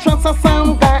don't trust a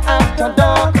sound guy after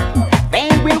dark. They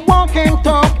will walk and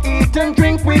talk, eat and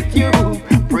drink with you,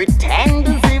 pretend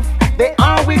as if they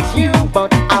are with you,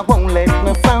 but I won't let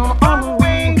no sound on the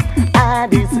way.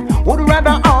 Addies would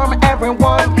rather harm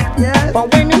everyone. Yes.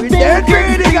 But when you think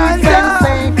it's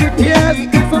safety, yes, we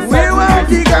want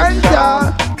the ganja.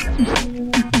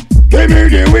 Give me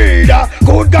the weed,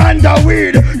 good ganja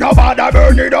weed. Nobody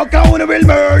burn it, the clown will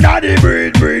murder the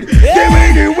breed. Give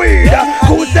me the weed,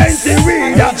 good sensey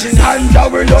weed.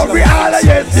 Ganja will love we all,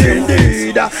 yes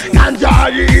indeed.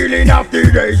 Ganja the healing of the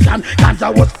nation.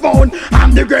 Ganja was found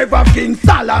on the grave of King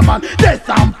Solomon. This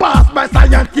and passed by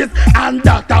scientists and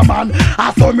doctor man.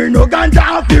 I saw me no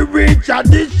ganja of the rich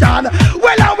tradition.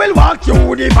 Well, I will walk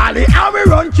through the valley and we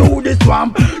run through the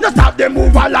swamp. Just have them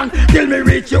move along till me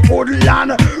reach the old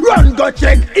land. Run, go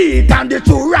check, eat and the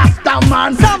true Rasta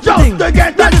man. Just to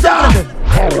get the job.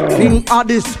 King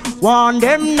Addies, warn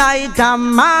them night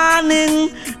and morning.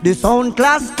 The sound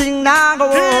class thing now go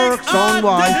work, sound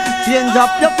boy. Change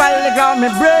up your file, got me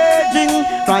breaking.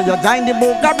 Try you join the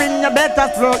book, I bring you better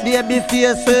throat, they be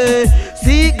fierce.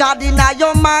 See God in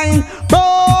your mind,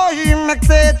 boy, make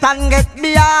Satan get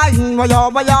behind.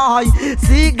 Why,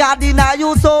 see God in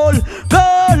your soul,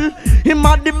 girl. Him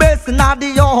are the best in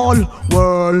the whole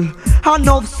world.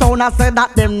 Enough sound I said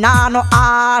that them nah no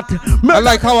art. I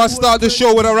like how I start the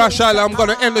show with a Rashila. I'm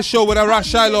gonna end the show with a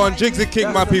Rashila on Jigsy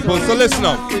King, my people. So listen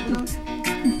up.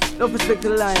 Don't respect the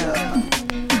lion.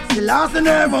 The last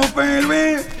never fail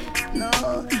me. No,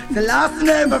 the last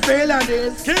never fail at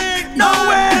this. King, no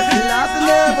way. The last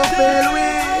never fail me.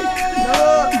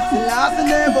 No, the last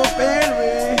never fail me.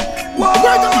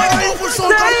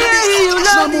 Say you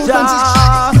love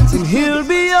Jah, and He'll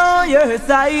be on your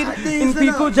side. And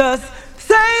people just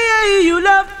say you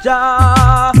love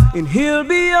Jah, and He'll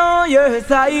be on your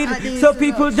side. So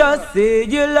people just say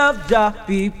you love Jah,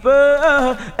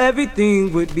 people,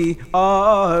 everything would be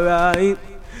alright.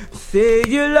 Say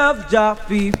you love Jah,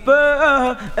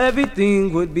 people,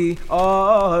 everything would be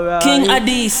alright. King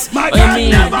Addies, my God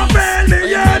never failed me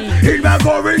yet. He's been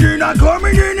going in and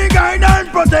coming in, he guide and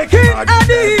protect. King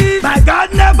Addies, my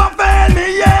God never failed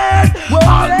me yet.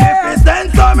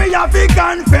 Magnificent, so me have to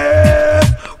confess.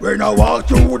 When I walk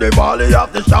through the valley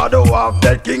of the shadow of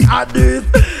death, King Addies,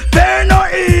 fear no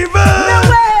evil. No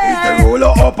way. He's the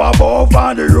ruler up above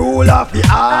and the ruler of the earth.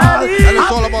 And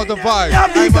it's all about the vibe.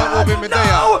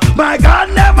 My God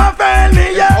never failed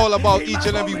me yet. It's all about each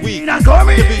and every week,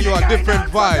 giving you a different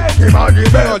vibe, giving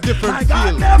you a different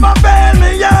feel never failed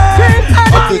me yet.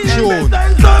 of the tune,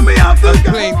 and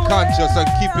playing conscious and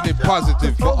keeping it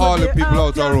positive for all the people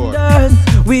out the road.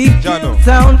 We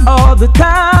sound all the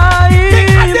time.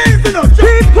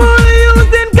 People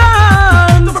using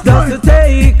guns just to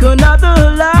take another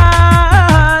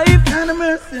life.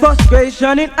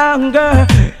 Frustration and anger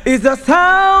is a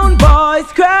sound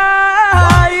boy's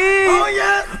cry. Oh yeah.